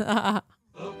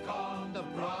 Look on the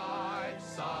bright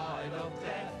side of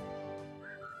death.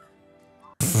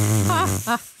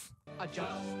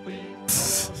 Just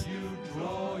before you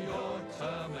draw your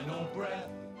terminal breath,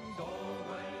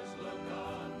 always look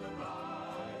on the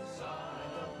right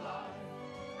side of life.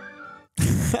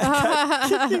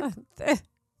 What you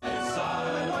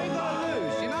got to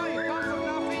lose? You know, you come from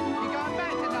nothing, you're going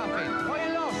back to nothing. What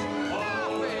you lost?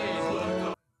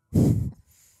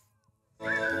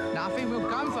 Nothing. Nothing will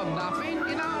come from nothing, you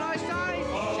know what I say?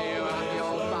 Cheer up, you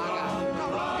old bugger.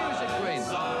 Come on, give us a grin.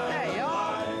 There you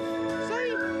are. See?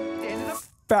 The end of the...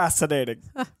 Fascinating.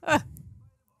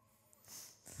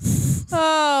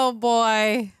 Oh,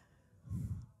 boy.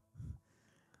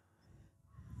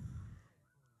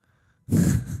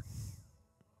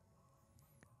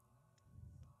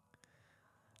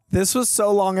 This was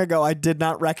so long ago, I did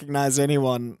not recognize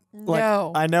anyone. Like,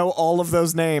 No. I know all of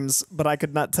those names, but I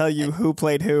could not tell you who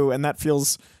played who, and that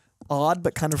feels odd,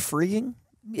 but kind of freeing.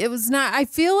 It was not. I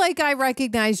feel like I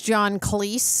recognize John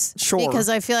Cleese. Sure. Because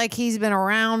I feel like he's been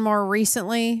around more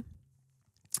recently.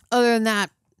 Other than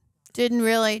that, didn't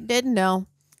know.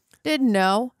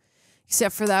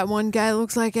 Except for that one guy who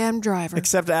looks like Adam Driver.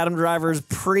 Except Adam Driver's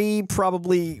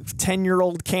probably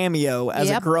 10-year-old cameo as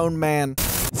a grown man.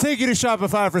 Thank you to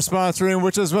Shopify for sponsoring,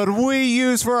 which is what we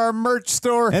use for our merch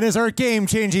store and is our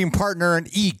game-changing partner in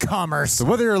e-commerce. So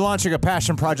whether you're launching a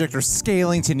passion project or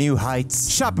scaling to new heights,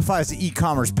 Shopify is the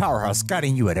e-commerce powerhouse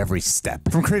guiding you at every step.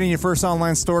 From creating your first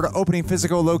online store to opening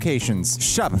physical locations,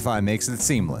 Shopify makes it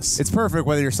seamless. It's perfect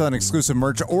whether you're selling exclusive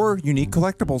merch or unique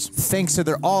collectibles, thanks to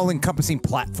their all-encompassing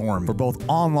platform for both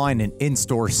online and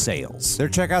in-store sales. Their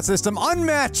checkout system,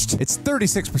 unmatched! It's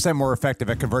 36% more effective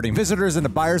at converting visitors into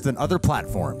buyers than other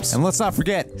platforms. And let's not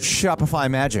forget Shopify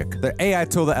Magic, their AI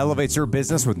tool that elevates your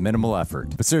business with minimal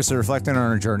effort. But seriously, reflecting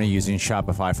on our journey using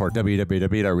Shopify for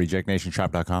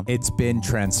www.rejectnationshop.com, it's been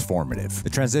transformative. The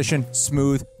transition,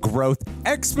 smooth, growth,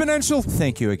 exponential.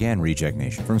 Thank you again, Reject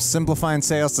Nation. From simplifying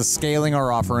sales to scaling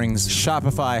our offerings,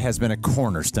 Shopify has been a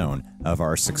cornerstone of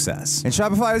our success. And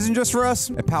Shopify isn't just for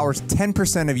us. It powers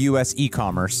 10% of U.S.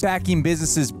 e-commerce, backing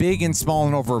businesses big and small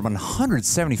in over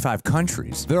 175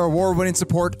 countries. Their award-winning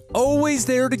support, always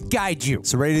there to guide you.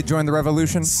 So ready to join the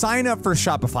revolution? Sign up for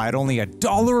Shopify at only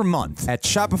 $1 a month at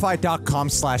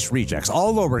shopify.com/rejects.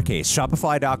 All lowercase,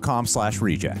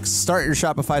 shopify.com/rejects. Start your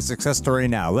Shopify success story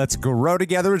now. Let's grow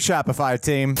together with Shopify,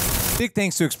 team. Big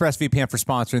thanks to ExpressVPN for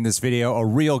sponsoring this video, a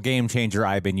real game changer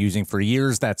I've been using for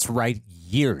years. That's right,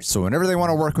 years. So whenever they want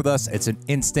to work with us, it's an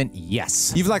instant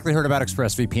yes. You've likely heard about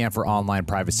ExpressVPN for online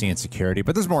privacy and security,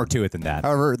 but there's more to it than that.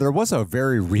 However, there was a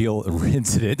very real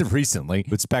incident recently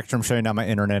with Spectrum shutting down my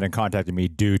internet and contacting me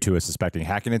due to a suspected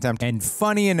hacking attempt. And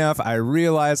funny enough, I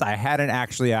realized I hadn't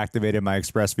actually activated my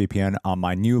ExpressVPN on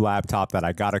my new laptop that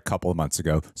I got a couple of months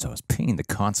ago, so I was paying the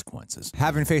consequences.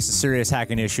 Having faced a serious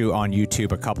hacking issue on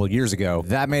YouTube a couple of years ago,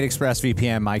 that made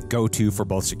ExpressVPN my go-to for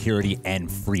both security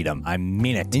and freedom. I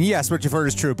mean it. And yes, what you've heard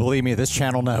is true. Believe me, this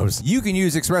channel knows. You can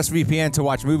use ExpressVPN to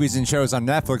watch movies and shows on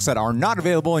Netflix that are not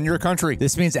available in your country.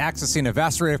 This means accessing a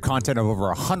vast array of content of over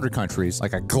 100 countries,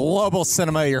 like a global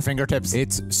cinema at your fingertips.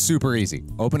 It's super easy.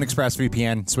 Open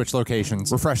ExpressVPN, switch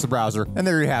locations, refresh the browser, and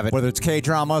there you have it. Whether it's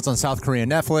K-dramas on South Korean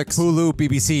Netflix, Hulu,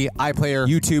 BBC, iPlayer,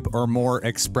 YouTube, or more,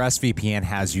 ExpressVPN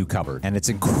has you covered. And it's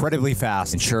incredibly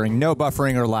fast, ensuring no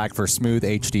buffering or lag for smooth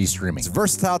HD streaming. It's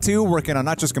versatile too, working on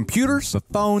not just computers, but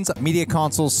phones, media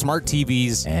consoles, smart TVs,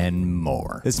 movies, and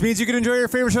more. This means you can enjoy your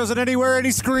favorite shows on anywhere,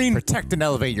 any screen. Protect and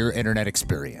elevate your internet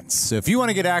experience. So if you want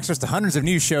to get access to hundreds of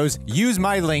new shows, use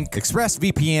my link,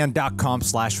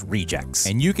 expressvpn.com/rejects.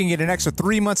 And you can get an extra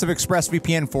 3 months of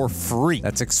ExpressVPN for free.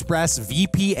 That's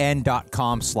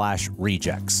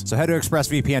expressvpn.com/rejects. So head to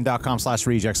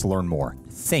expressvpn.com/rejects to learn more.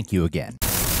 Thank you again.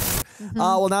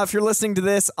 Well, now, if you're listening to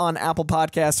this on Apple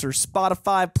Podcasts or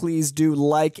Spotify, please do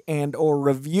like and or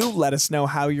review. Let us know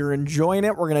how you're enjoying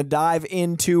it. We're going to dive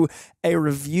into a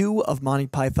review of Monty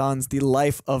Python's The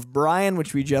Life of Brian,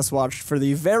 which we just watched for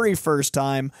the very first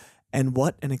time. And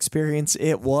what an experience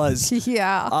it was.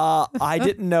 Yeah. I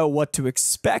didn't know what to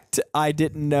expect. I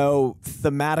didn't know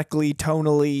thematically,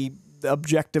 tonally,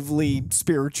 objectively,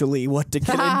 spiritually what to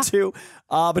get into.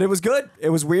 But it was good. It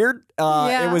was weird.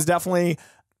 It was definitely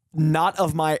not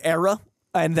of my era,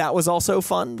 and that was also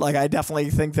fun. Like, I definitely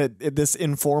think that this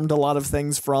informed a lot of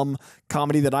things from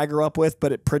comedy that I grew up with,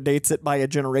 but it predates it by a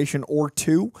generation or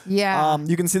two. Yeah.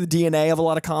 You can see the DNA of a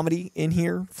lot of comedy in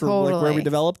here for like where we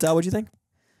developed. What'd you think?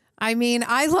 I mean,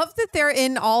 I love that they're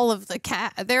in all of the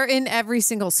they're in every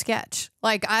single sketch.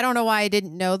 Like, I don't know why I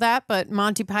didn't know that, but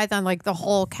Monty Python, like, the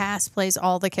whole cast plays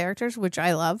all the characters, which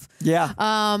I love. Yeah.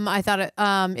 I thought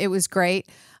it was great.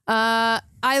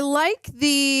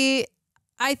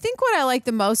 I think what I like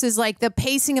the most is like the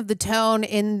pacing of the tone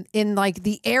in like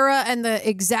the era and the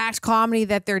exact comedy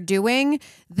that they're doing.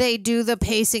 They do the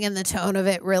pacing and the tone of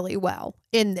it really well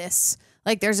in this.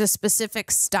 Like, there's a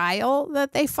specific style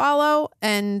that they follow,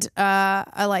 and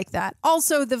I like that.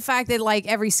 Also, the fact that like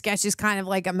every sketch is kind of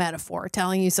like a metaphor,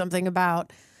 telling you something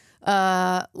about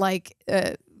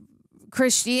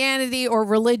Christianity or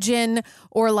religion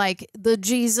or like the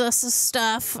Jesus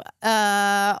stuff.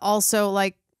 Also,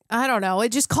 like, I don't know, it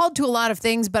just called to a lot of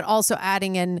things, but also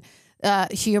adding in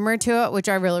humor to it, which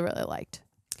I really, really liked.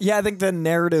 Yeah, I think the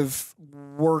narrative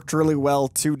worked really well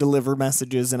to deliver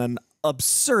messages in an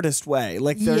absurdist way.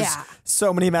 Like, there's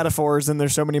so many metaphors and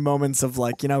there's so many moments of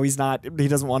like, you know, he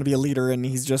doesn't want to be a leader and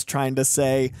he's just trying to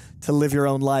say to live your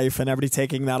own life, and everybody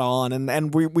taking that on.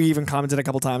 And we even commented a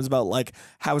couple times about like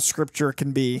how scripture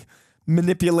can be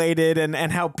manipulated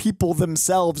and how people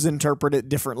themselves interpret it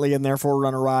differently and therefore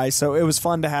run awry. So it was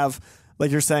fun to have,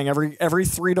 like you're saying, every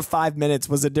 3 to 5 minutes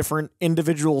was a different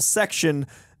individual section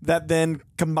that then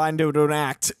combined into an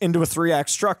act, into a 3-act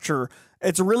structure.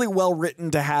 It's really well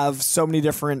written to have so many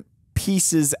different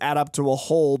pieces add up to a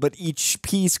whole, but each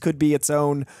piece could be its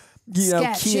own, Key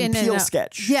and Peele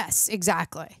sketch. Yes,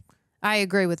 exactly. I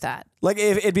agree with that. Like,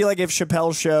 it'd be like if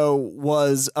Chappelle's Show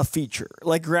was a feature,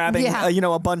 like grabbing,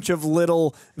 a bunch of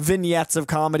little vignettes of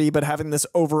comedy, but having this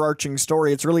overarching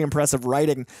story. It's really impressive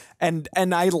writing. And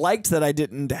I liked that I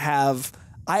didn't have,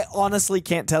 I honestly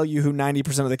can't tell you who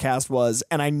 90% of the cast was.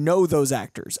 And I know those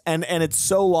actors. And it's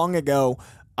so long ago.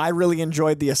 I really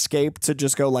enjoyed the escape to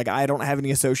just go like, I don't have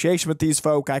any association with these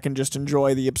folk. I can just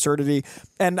enjoy the absurdity.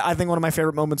 And I think one of my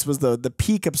favorite moments was the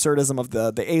peak absurdism of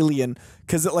the alien.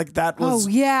 Cause that was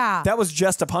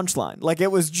just a punchline. Like,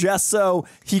 it was just so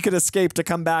he could escape to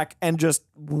come back and just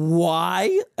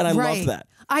why? And I loved that.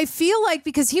 I feel like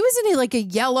because he was in a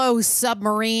yellow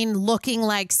submarine looking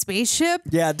like spaceship.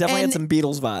 Yeah, definitely had some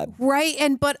Beatles vibe. Right.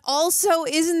 But also,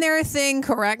 isn't there a thing,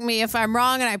 correct me if I'm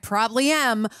wrong, and I probably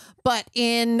am, but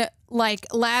in like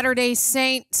Latter-day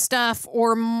Saint stuff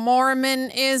or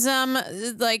Mormonism,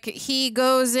 like he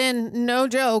goes in, no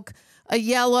joke, a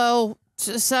yellow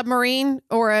submarine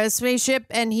or a spaceship,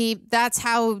 and that's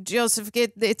how Joseph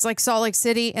it's like Salt Lake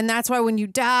City, and that's why when you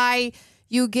die,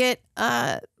 you get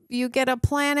a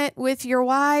planet with your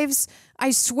wives.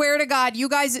 I swear to God, you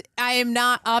guys, I'm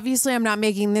not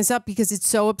making this up because it's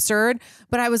so absurd,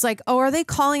 but I was like, oh, are they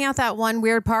calling out that one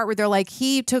weird part where they're like,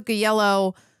 he took a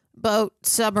yellow boat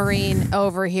submarine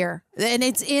over here, and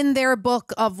it's in their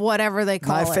book of whatever they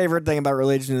call it. My favorite thing about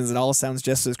religion is it all sounds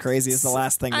just as crazy as the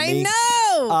last thing to me. I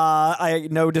know. I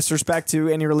no disrespect to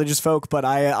any religious folk, but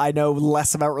I know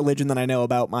less about religion than I know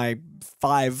about my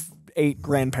 5-8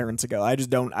 grandparents ago. I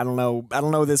don't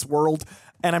know this world.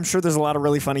 And I'm sure there's a lot of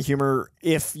really funny humor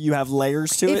if you have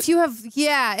layers to it. If you have,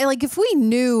 like if we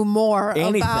knew more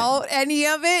about any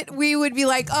of it, we would be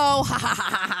like, oh, ha, ha, ha,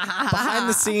 ha, ha. Behind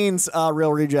the scenes,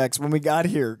 Real Rejects, when we got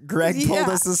here, Greg pulled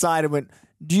us aside and went,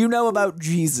 do you know about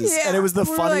Jesus? Yeah. And it was the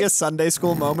funniest Sunday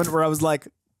school moment where I was like,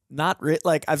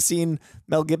 like I've seen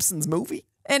Mel Gibson's movie.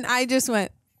 And I just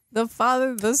went, the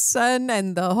Father, the Son,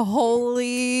 and the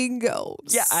Holy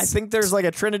Ghost. Yeah, I think there's like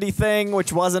a Trinity thing,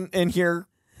 which wasn't in here.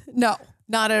 No.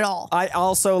 Not at all. I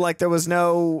also, there was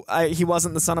he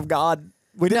wasn't the Son of God,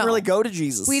 We didn't really go to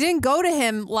Jesus. We didn't go to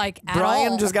him like at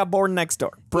Brian all. just got born next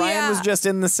door. Brian was just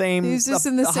in the same. He was just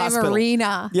in the same hospital.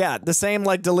 arena. Yeah, the same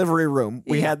like delivery room.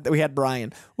 We had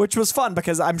Brian, which was fun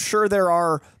because I'm sure there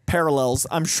are parallels.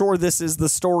 I'm sure this is the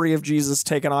story of Jesus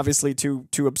taken obviously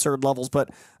to absurd levels, but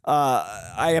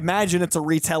I imagine it's a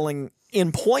retelling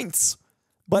in points.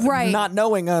 But not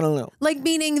knowing, I don't know. Like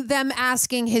meaning them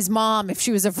asking his mom if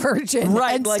she was a virgin.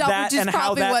 Right, and like stuff, that, which is and how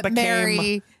probably that what became.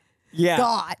 Mary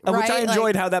got. Which right? I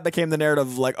enjoyed how that became the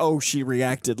narrative. Like, oh, she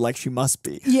reacted like she must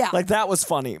be. Yeah, like that was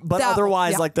funny. But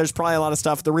otherwise, like, there's probably a lot of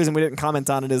stuff. The reason we didn't comment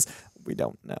on it is we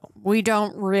don't know. We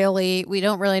don't really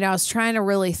know. I was trying to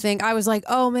really think. I was like,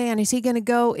 oh man, is he going to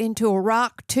go into a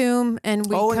rock tomb and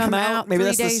we come out Maybe 3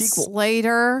 that's days the sequel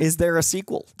later? Is there a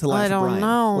sequel to Life I of don't Brian?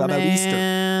 know, What about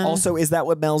man. Easter? Also, is that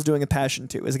what Mel's doing a Passion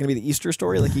too? Is it going to be the Easter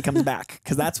story? Like he comes back?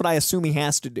 Because that's what I assume he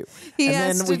has to do. He and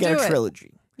has then to we get do a it.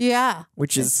 trilogy. Yeah.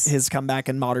 Which is his comeback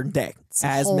in modern day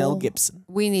as Mel Gibson.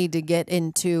 We need to get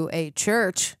into a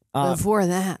church before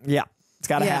that. Yeah. It's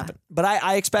got to happen. But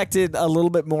I expected a little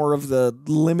bit more of the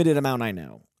limited amount I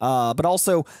know. But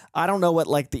also, I don't know what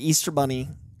like the Easter Bunny,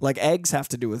 like eggs have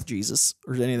to do with Jesus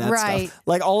or any of that stuff.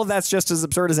 Like all of that's just as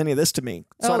absurd as any of this to me.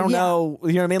 So I don't know.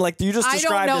 You know what I mean? Like you just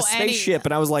described a spaceship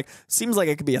and I was like, seems like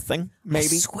it could be a thing.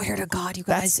 Maybe. I swear to God, you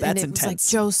guys. That's and it intense.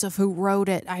 was like Joseph who wrote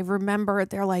it. I remember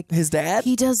they're like his dad.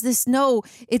 He does this. No,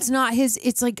 it's not his.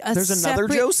 It's like a There's another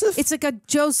separate, Joseph? It's like a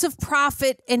Joseph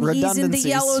prophet and he's in the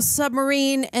Yellow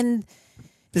Submarine and.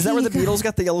 Is that where the Beatles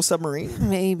got the Yellow Submarine?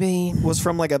 Maybe. Was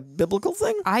from like a biblical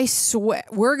thing? I swear.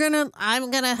 I'm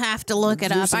going to have to look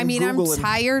it up. I mean, I'm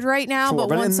tired right now, but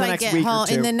once I get home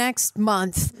in the next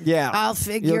month, I'll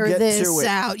figure this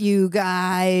out, you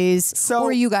guys.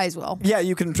 Or you guys will. Yeah,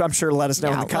 you can, I'm sure, let us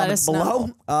know in the comments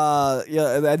below.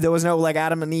 There was no like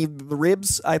Adam and Eve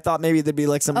ribs. I thought maybe there'd be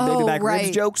like some baby back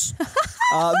ribs jokes.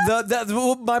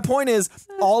 My point is,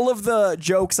 all of the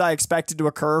jokes I expected to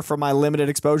occur from my limited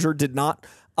exposure did not.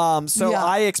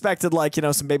 I expected like,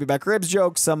 some baby back ribs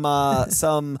jokes,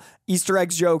 some Easter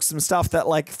eggs jokes, some stuff that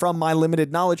like from my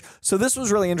limited knowledge. So this was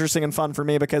really interesting and fun for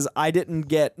me because I didn't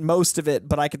get most of it,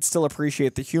 but I could still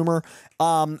appreciate the humor.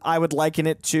 I would liken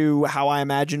it to how I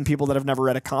imagine people that have never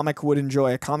read a comic would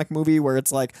enjoy a comic movie where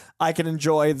it's like, I can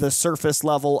enjoy the surface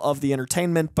level of the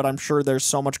entertainment, but I'm sure there's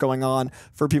so much going on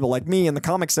for people like me in the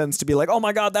comic sense to be like, oh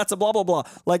my God, that's a blah, blah, blah.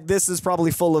 Like this is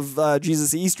probably full of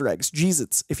Jesus Easter eggs,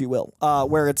 Jesus, if you will,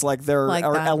 where it's like there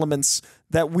are elements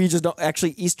that we just don't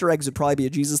actually. Easter eggs would probably be a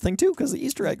Jesus thing too because the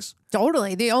Easter eggs.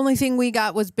 Totally. The only thing we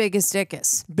got was Biggest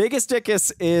Dickus. Biggest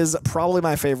Dickus is probably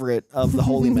my favorite of the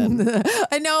Holy Men.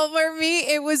 I know for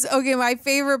me it was okay. My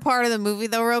favorite part of the movie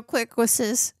though, real quick, was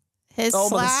his slap.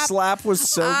 The slap was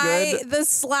so good. The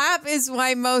slap is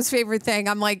my most favorite thing.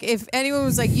 I'm like, if anyone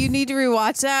was like, you need to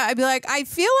rewatch that, I'd be like, I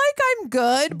feel like I'm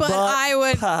good, but I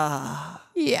would.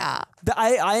 Yeah.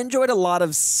 I enjoyed a lot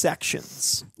of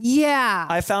sections. Yeah.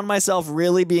 I found myself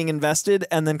really being invested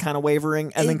and then kind of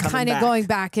wavering and then coming kind of back. going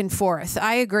back and forth.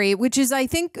 I agree, which is, I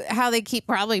think, how they keep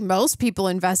probably most people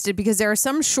invested because there are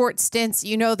some short stints,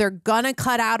 they're going to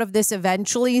cut out of this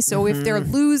eventually. So if they're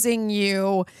losing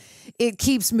you, it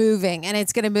keeps moving and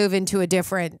it's going to move into a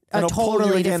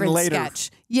totally different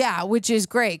sketch. Yeah, which is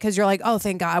great because you're like, oh,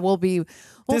 thank God, we'll be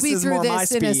through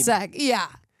this in a sec. Yeah.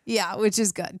 Yeah, which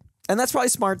is good. And that's probably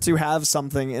smart to have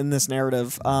something in this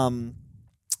narrative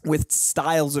with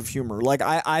styles of humor. Like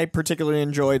I particularly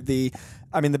enjoyed the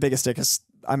Biggest Dickus.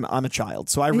 I'm a child,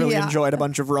 so I really enjoyed a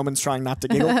bunch of Romans trying not to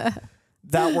giggle.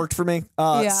 That worked for me.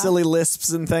 Silly lisps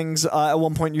and things. At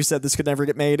one point you said this could never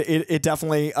get made. It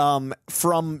definitely,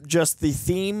 from just the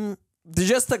theme,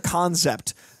 just the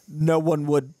concept, no one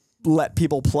would let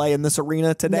people play in this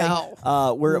arena today.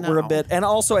 No. We're a bit, and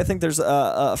also I think there's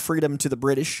a freedom to the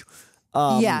British.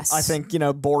 Yes. I think,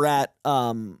 Borat,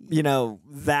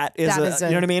 that is you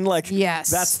know what I mean? Like, yes.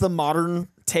 That's the modern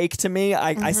take to me.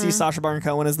 I see Sacha Baron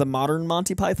Cohen as the modern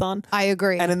Monty Python. I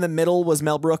agree. And in the middle was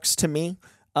Mel Brooks to me.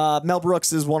 Mel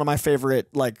Brooks is one of my favorite,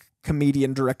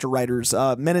 comedian, director, writers.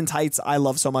 Men in Tights I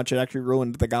love so much it actually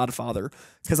ruined The Godfather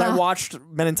because I watched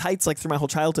Men in Tights through my whole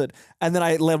childhood and then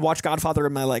I watched Godfather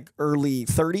in my early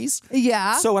 30s.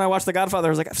 Yeah. So when I watched The Godfather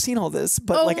I was like, I've seen all this,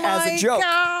 but as a joke.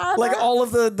 God. All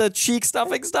of the cheek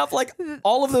stuffing stuff,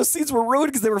 all of those scenes were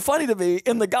ruined because they were funny to me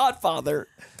in The Godfather.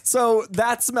 So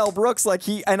that's Mel Brooks. I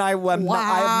have no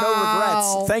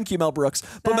regrets. Thank you, Mel Brooks.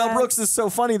 But Mel Brooks is so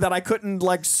funny that I couldn't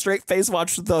straight face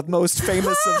watch the most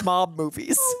famous of mob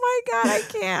movies. Oh my God, I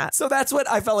can't. So that's what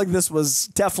I felt like this was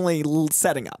definitely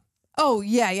setting up. Oh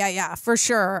yeah, for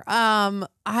sure. I'm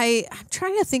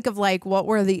trying to think of what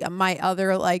were my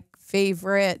other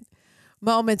favorite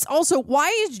moments. Also, why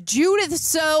is Judith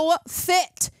so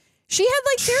fit? She had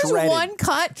like, there's Shredded. one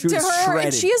cut She to was her, shredded.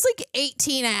 and she has like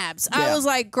 18 abs. I Yeah. was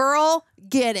like, girl,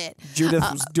 get it. Judith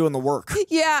was doing the work.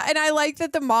 Yeah, and I like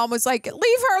that the mom was like, leave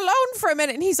her alone for a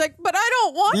minute. And he's like, but I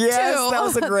don't want to. Yes, that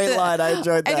was a great line. I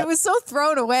enjoyed that. And it was so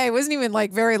thrown away. It wasn't even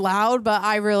like very loud, but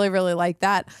I really, really like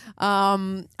that.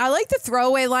 I like the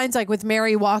throwaway lines, like with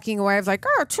Mary walking away of like,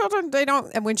 oh, children, they don't.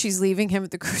 And when she's leaving him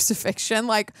at the crucifixion,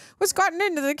 like, what's gotten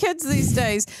into the kids these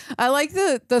days? I like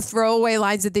the throwaway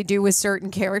lines that they do with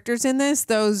certain characters in this.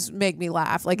 Those make me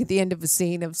laugh. Like at the end of a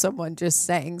scene of someone just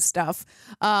saying stuff.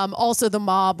 Also, the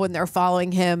mob when they're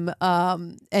following him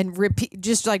and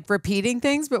repeating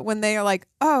things, but when they are like,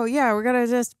 oh yeah, we're gonna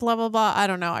just blah blah blah. I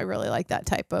don't know. I really like that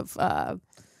type of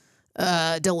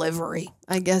delivery,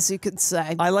 I guess you could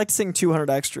say. I like seeing 200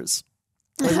 extras.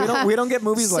 Like, we don't get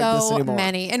movies like this anymore. So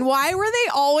many. And why were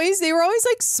they always? They were always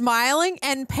like smiling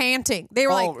and panting. They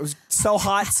were like, it was so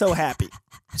hot, so happy,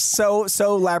 so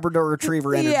Labrador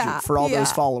Retriever energy for all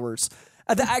those followers.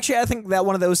 Actually, I think that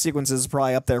one of those sequences is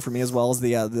probably up there for me as well as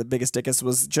the biggest dickest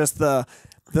was just the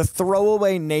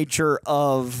throwaway nature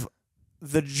of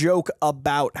the joke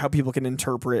about how people can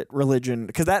interpret religion,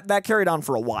 because that carried on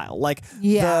for a while. Like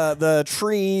the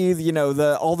tree,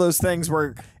 all those things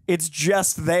where it's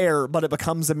just there, but it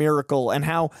becomes a miracle, and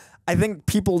how I think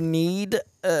people need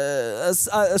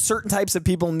certain types of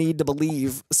people need to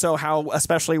believe. So how,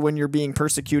 especially when you're being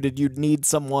persecuted, you'd need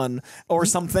someone or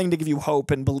something to give you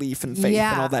hope and belief and faith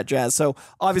and all that jazz. So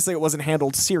obviously it wasn't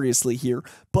handled seriously here,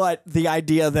 but the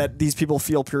idea that these people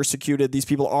feel persecuted, these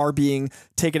people are being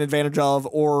taken advantage of,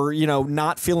 or,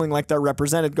 not feeling like they're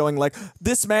represented, going like,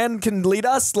 this man can lead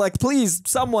us, like, please,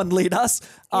 someone lead us.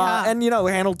 And,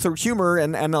 handled through humor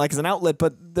and like as an outlet,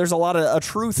 but there's a lot of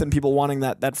truth in people wanting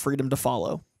that freedom to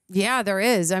follow. Yeah, there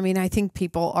is. I mean, I think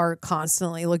people are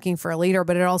constantly looking for a leader,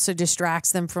 but it also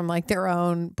distracts them from like their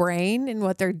own brain and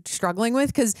what they're struggling with.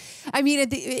 Because, I mean,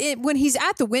 when he's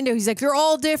at the window, he's like, you're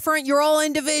all different. You're all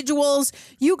individuals.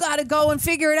 You got to go and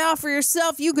figure it out for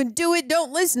yourself. You can do it.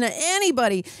 Don't listen to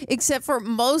anybody. Except for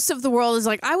most of the world is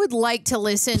like, I would like to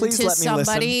listen to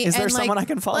somebody. Is there someone I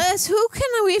can follow? Who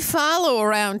can we follow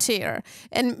around here?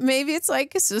 And maybe it's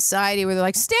like a society where they're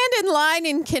like, stand in line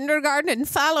in kindergarten and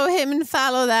follow him and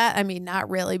follow that. I mean, not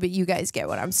really, but you guys get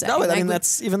what I'm saying. No, I mean,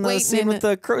 that's even the scene with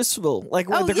the crucible, like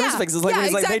with the crucifixes. Like,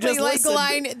 exactly. They just like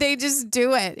line, they just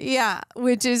do it. Yeah,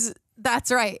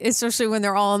 that's right. Especially when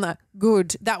they're all in the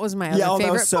good. That was my other favorite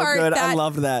that was so part. good. I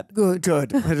loved that. Good.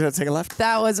 Did I take a left?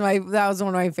 That was one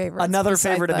of my favorites. Another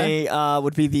favorite to me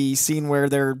would be the scene where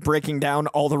they're breaking down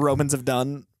all the Romans have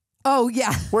done. Oh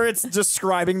yeah, where it's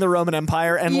describing the Roman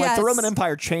Empire, and like the Roman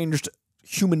Empire changed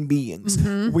human beings.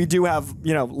 We do have,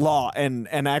 law and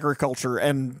agriculture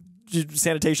and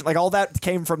sanitation, like all that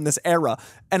came from this era,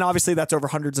 and obviously that's over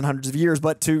hundreds and hundreds of years.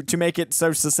 But to make it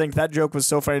so succinct, that joke was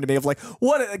so funny to me. Of like,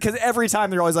 what? Because every time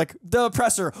they're always like, the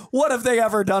oppressor. What have they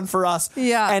ever done for us?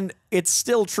 Yeah, and it's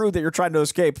still true that you're trying to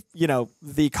escape,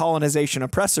 the colonization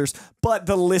oppressors. But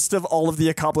the list of all of the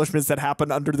accomplishments that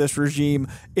happened under this regime,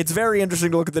 it's very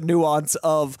interesting to look at the nuance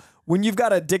of when you've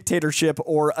got a dictatorship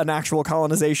or an actual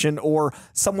colonization or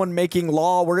someone making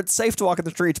law where it's safe to walk in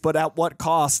the streets, but at what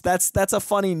cost? That's a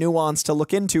funny nuance to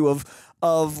look into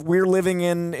of we're living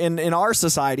in our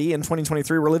society in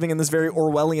 2023. We're living in this very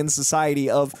Orwellian society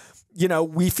of,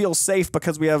 we feel safe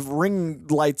because we have ring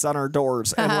lights on our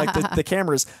doors and like the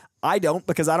cameras. I don't,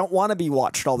 because I don't want to be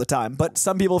watched all the time. But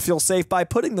some people feel safe by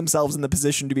putting themselves in the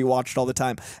position to be watched all the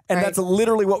time. And that's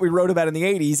literally what we wrote about in the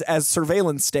 80s as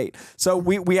surveillance state. So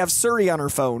we have Siri on our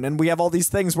phone, and we have all these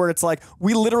things where it's like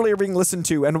we literally are being listened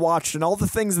to and watched, and all the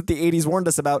things that the 80s warned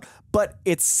us about, but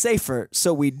it's safer,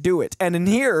 so we do it. And in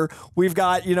here, we've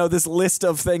got, this list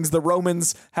of things the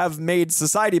Romans have made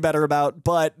society better about,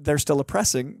 but they're still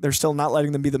oppressing. They're still not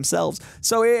letting them be themselves.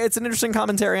 So it's an interesting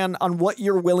commentary on what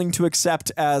you're willing to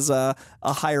accept as a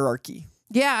hierarchy.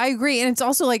 Yeah, I agree. And it's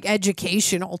also like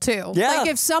educational too. Yeah. Like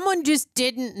if someone just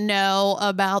didn't know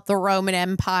about the Roman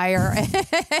Empire.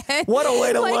 What a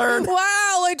way to learn. Wow,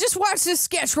 I just watched this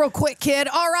sketch real quick, kid.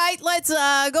 All right, let's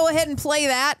go ahead and play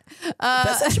that.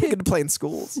 That's actually good to play in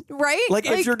schools. Right? Like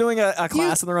if you're doing a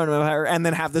class in the Roman Empire and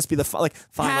then have this be the final,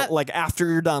 like after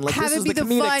you're done. Like this is the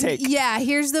comedic take. Yeah,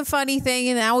 here's the funny thing.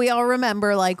 And now we all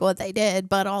remember like what they did,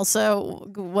 but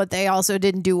also what they also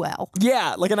didn't do well.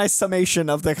 Yeah, like a nice summation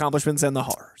of the accomplishments and the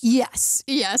horrors. Yes.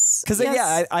 Because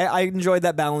I enjoyed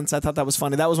that balance. I thought that was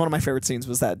funny. That was one of my favorite scenes,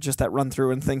 was that run through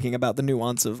and thinking about the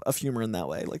nuance of humor in that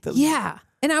way. Like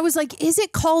And I was like, is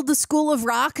it called the School of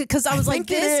Rock? Because I was like,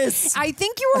 this. I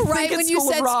think you were right when you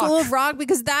said School of Rock,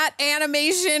 because that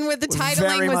animation with the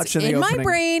titling was in my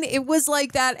brain. It was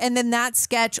like that. And then that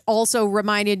sketch also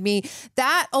reminded me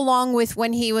that, along with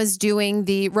when he was doing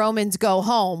the Romans Go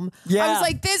Home. Yeah. I was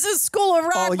like, this is School of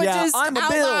Rock, but just out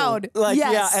loud. Like,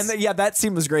 that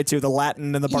scene was great too. The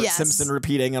Latin and the Bart Simpson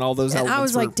repeating and all those elements. I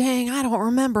was like, dang, I don't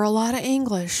remember a lot of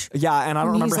English. Yeah, and I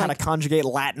don't remember how to conjugate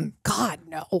Latin. God,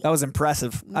 no. That was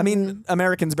impressive. I mean,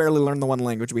 Americans barely learn the one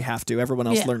language we have to. Everyone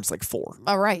else learns like 4.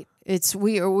 All right.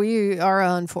 We are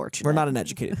unfortunate. We're not an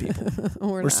educated people.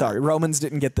 We're sorry. Romans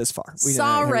didn't get this far.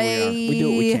 Sorry. We do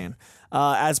what we can.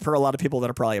 As per a lot of people that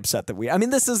are probably upset that I mean,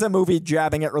 this is a movie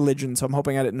jabbing at religion, so I'm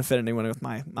hoping I didn't offend anyone with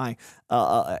my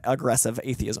aggressive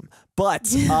atheism. But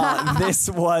this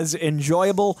was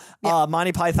enjoyable.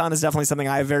 Monty Python is definitely something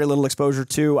I have very little exposure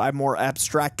to. I more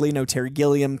abstractly know Terry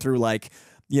Gilliam through like,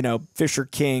 you know, Fisher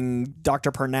King, Dr.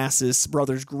 Parnassus,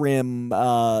 Brothers Grimm.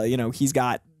 You know, he's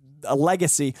got a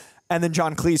legacy. And then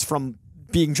John Cleese from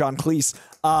being John Cleese.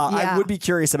 I would be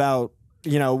curious about,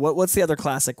 you know, what's the other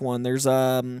classic one? There's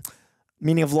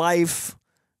Meaning of Life.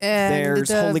 And there's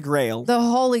Holy Grail. The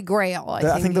Holy Grail.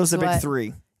 I think those are the big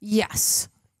 3. Yes.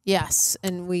 Yes.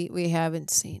 And we haven't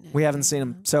seen it. We haven't seen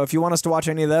them. So if you want us to watch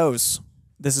any of those,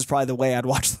 this is probably the way I'd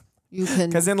watch them. You can,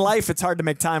 because in life it's hard to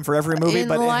make time for every movie.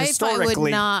 But life,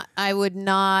 historically, I would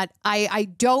not. I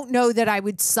don't know that I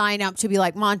would sign up to be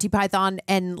like Monty Python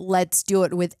and let's do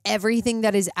it with everything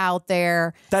that is out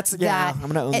there. I'm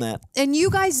gonna own that. And you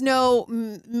guys know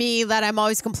me, that I'm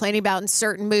always complaining about in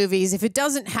certain movies. If it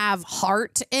doesn't have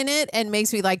heart in it and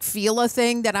makes me like feel a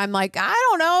thing, that I'm like, I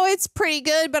don't know, it's pretty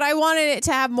good, but I wanted it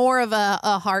to have more of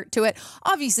a heart to it.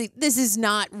 Obviously, this is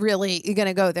not really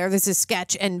gonna go there. This is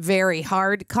sketch and very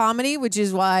hard comedy, which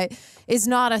is why it's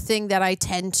not a thing that I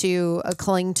tend to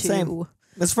cling to. Same.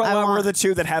 That's probably why we're the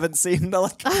two that haven't seen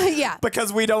the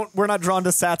because we're not drawn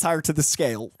to satire to the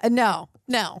scale. No.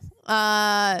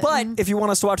 But if you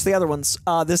want us to watch the other ones,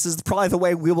 this is probably the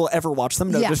way we will ever watch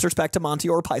them. No disrespect to Monty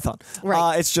or Python.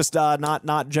 Right. It's just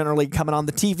not generally coming on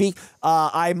the TV.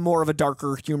 I'm more of a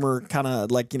darker humor kind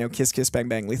of like, you know, Kiss Kiss Bang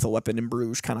Bang, Lethal Weapon, and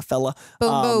Bruges kind of fella.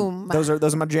 Boom boom. Those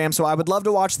are my jams. So I would love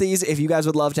to watch these. If you guys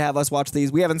would love to have us watch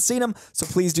these, we haven't seen them, so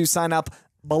please do sign up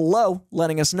below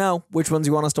letting us know which ones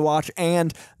you want us to watch.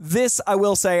 And this, I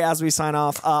will say as we sign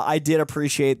off, I did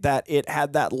appreciate that it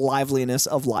had that liveliness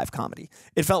of live comedy.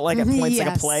 It felt like at points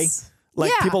like a play.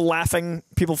 Like people laughing,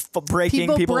 people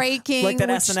breaking, people like that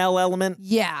SNL element.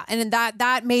 Yeah, and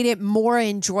that made it more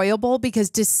enjoyable, because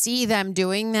to see them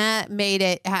doing that made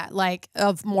it like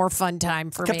a more fun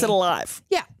time for me. Kept it alive.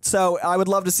 Yeah. So I would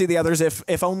love to see the others,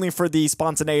 if only for the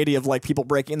spontaneity of like people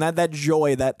breaking, that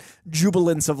joy, that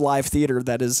jubilance of live theater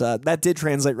that did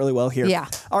translate really well here. Yeah.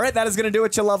 All right, that is going to do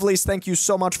it, you lovelies. Thank you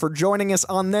so much for joining us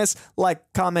on this. Like,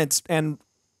 comment, and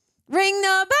ring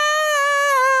the bell.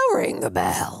 Ring the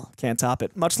bell. Can't top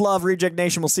it. Much love, Reject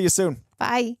Nation. We'll see you soon.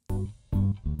 Bye.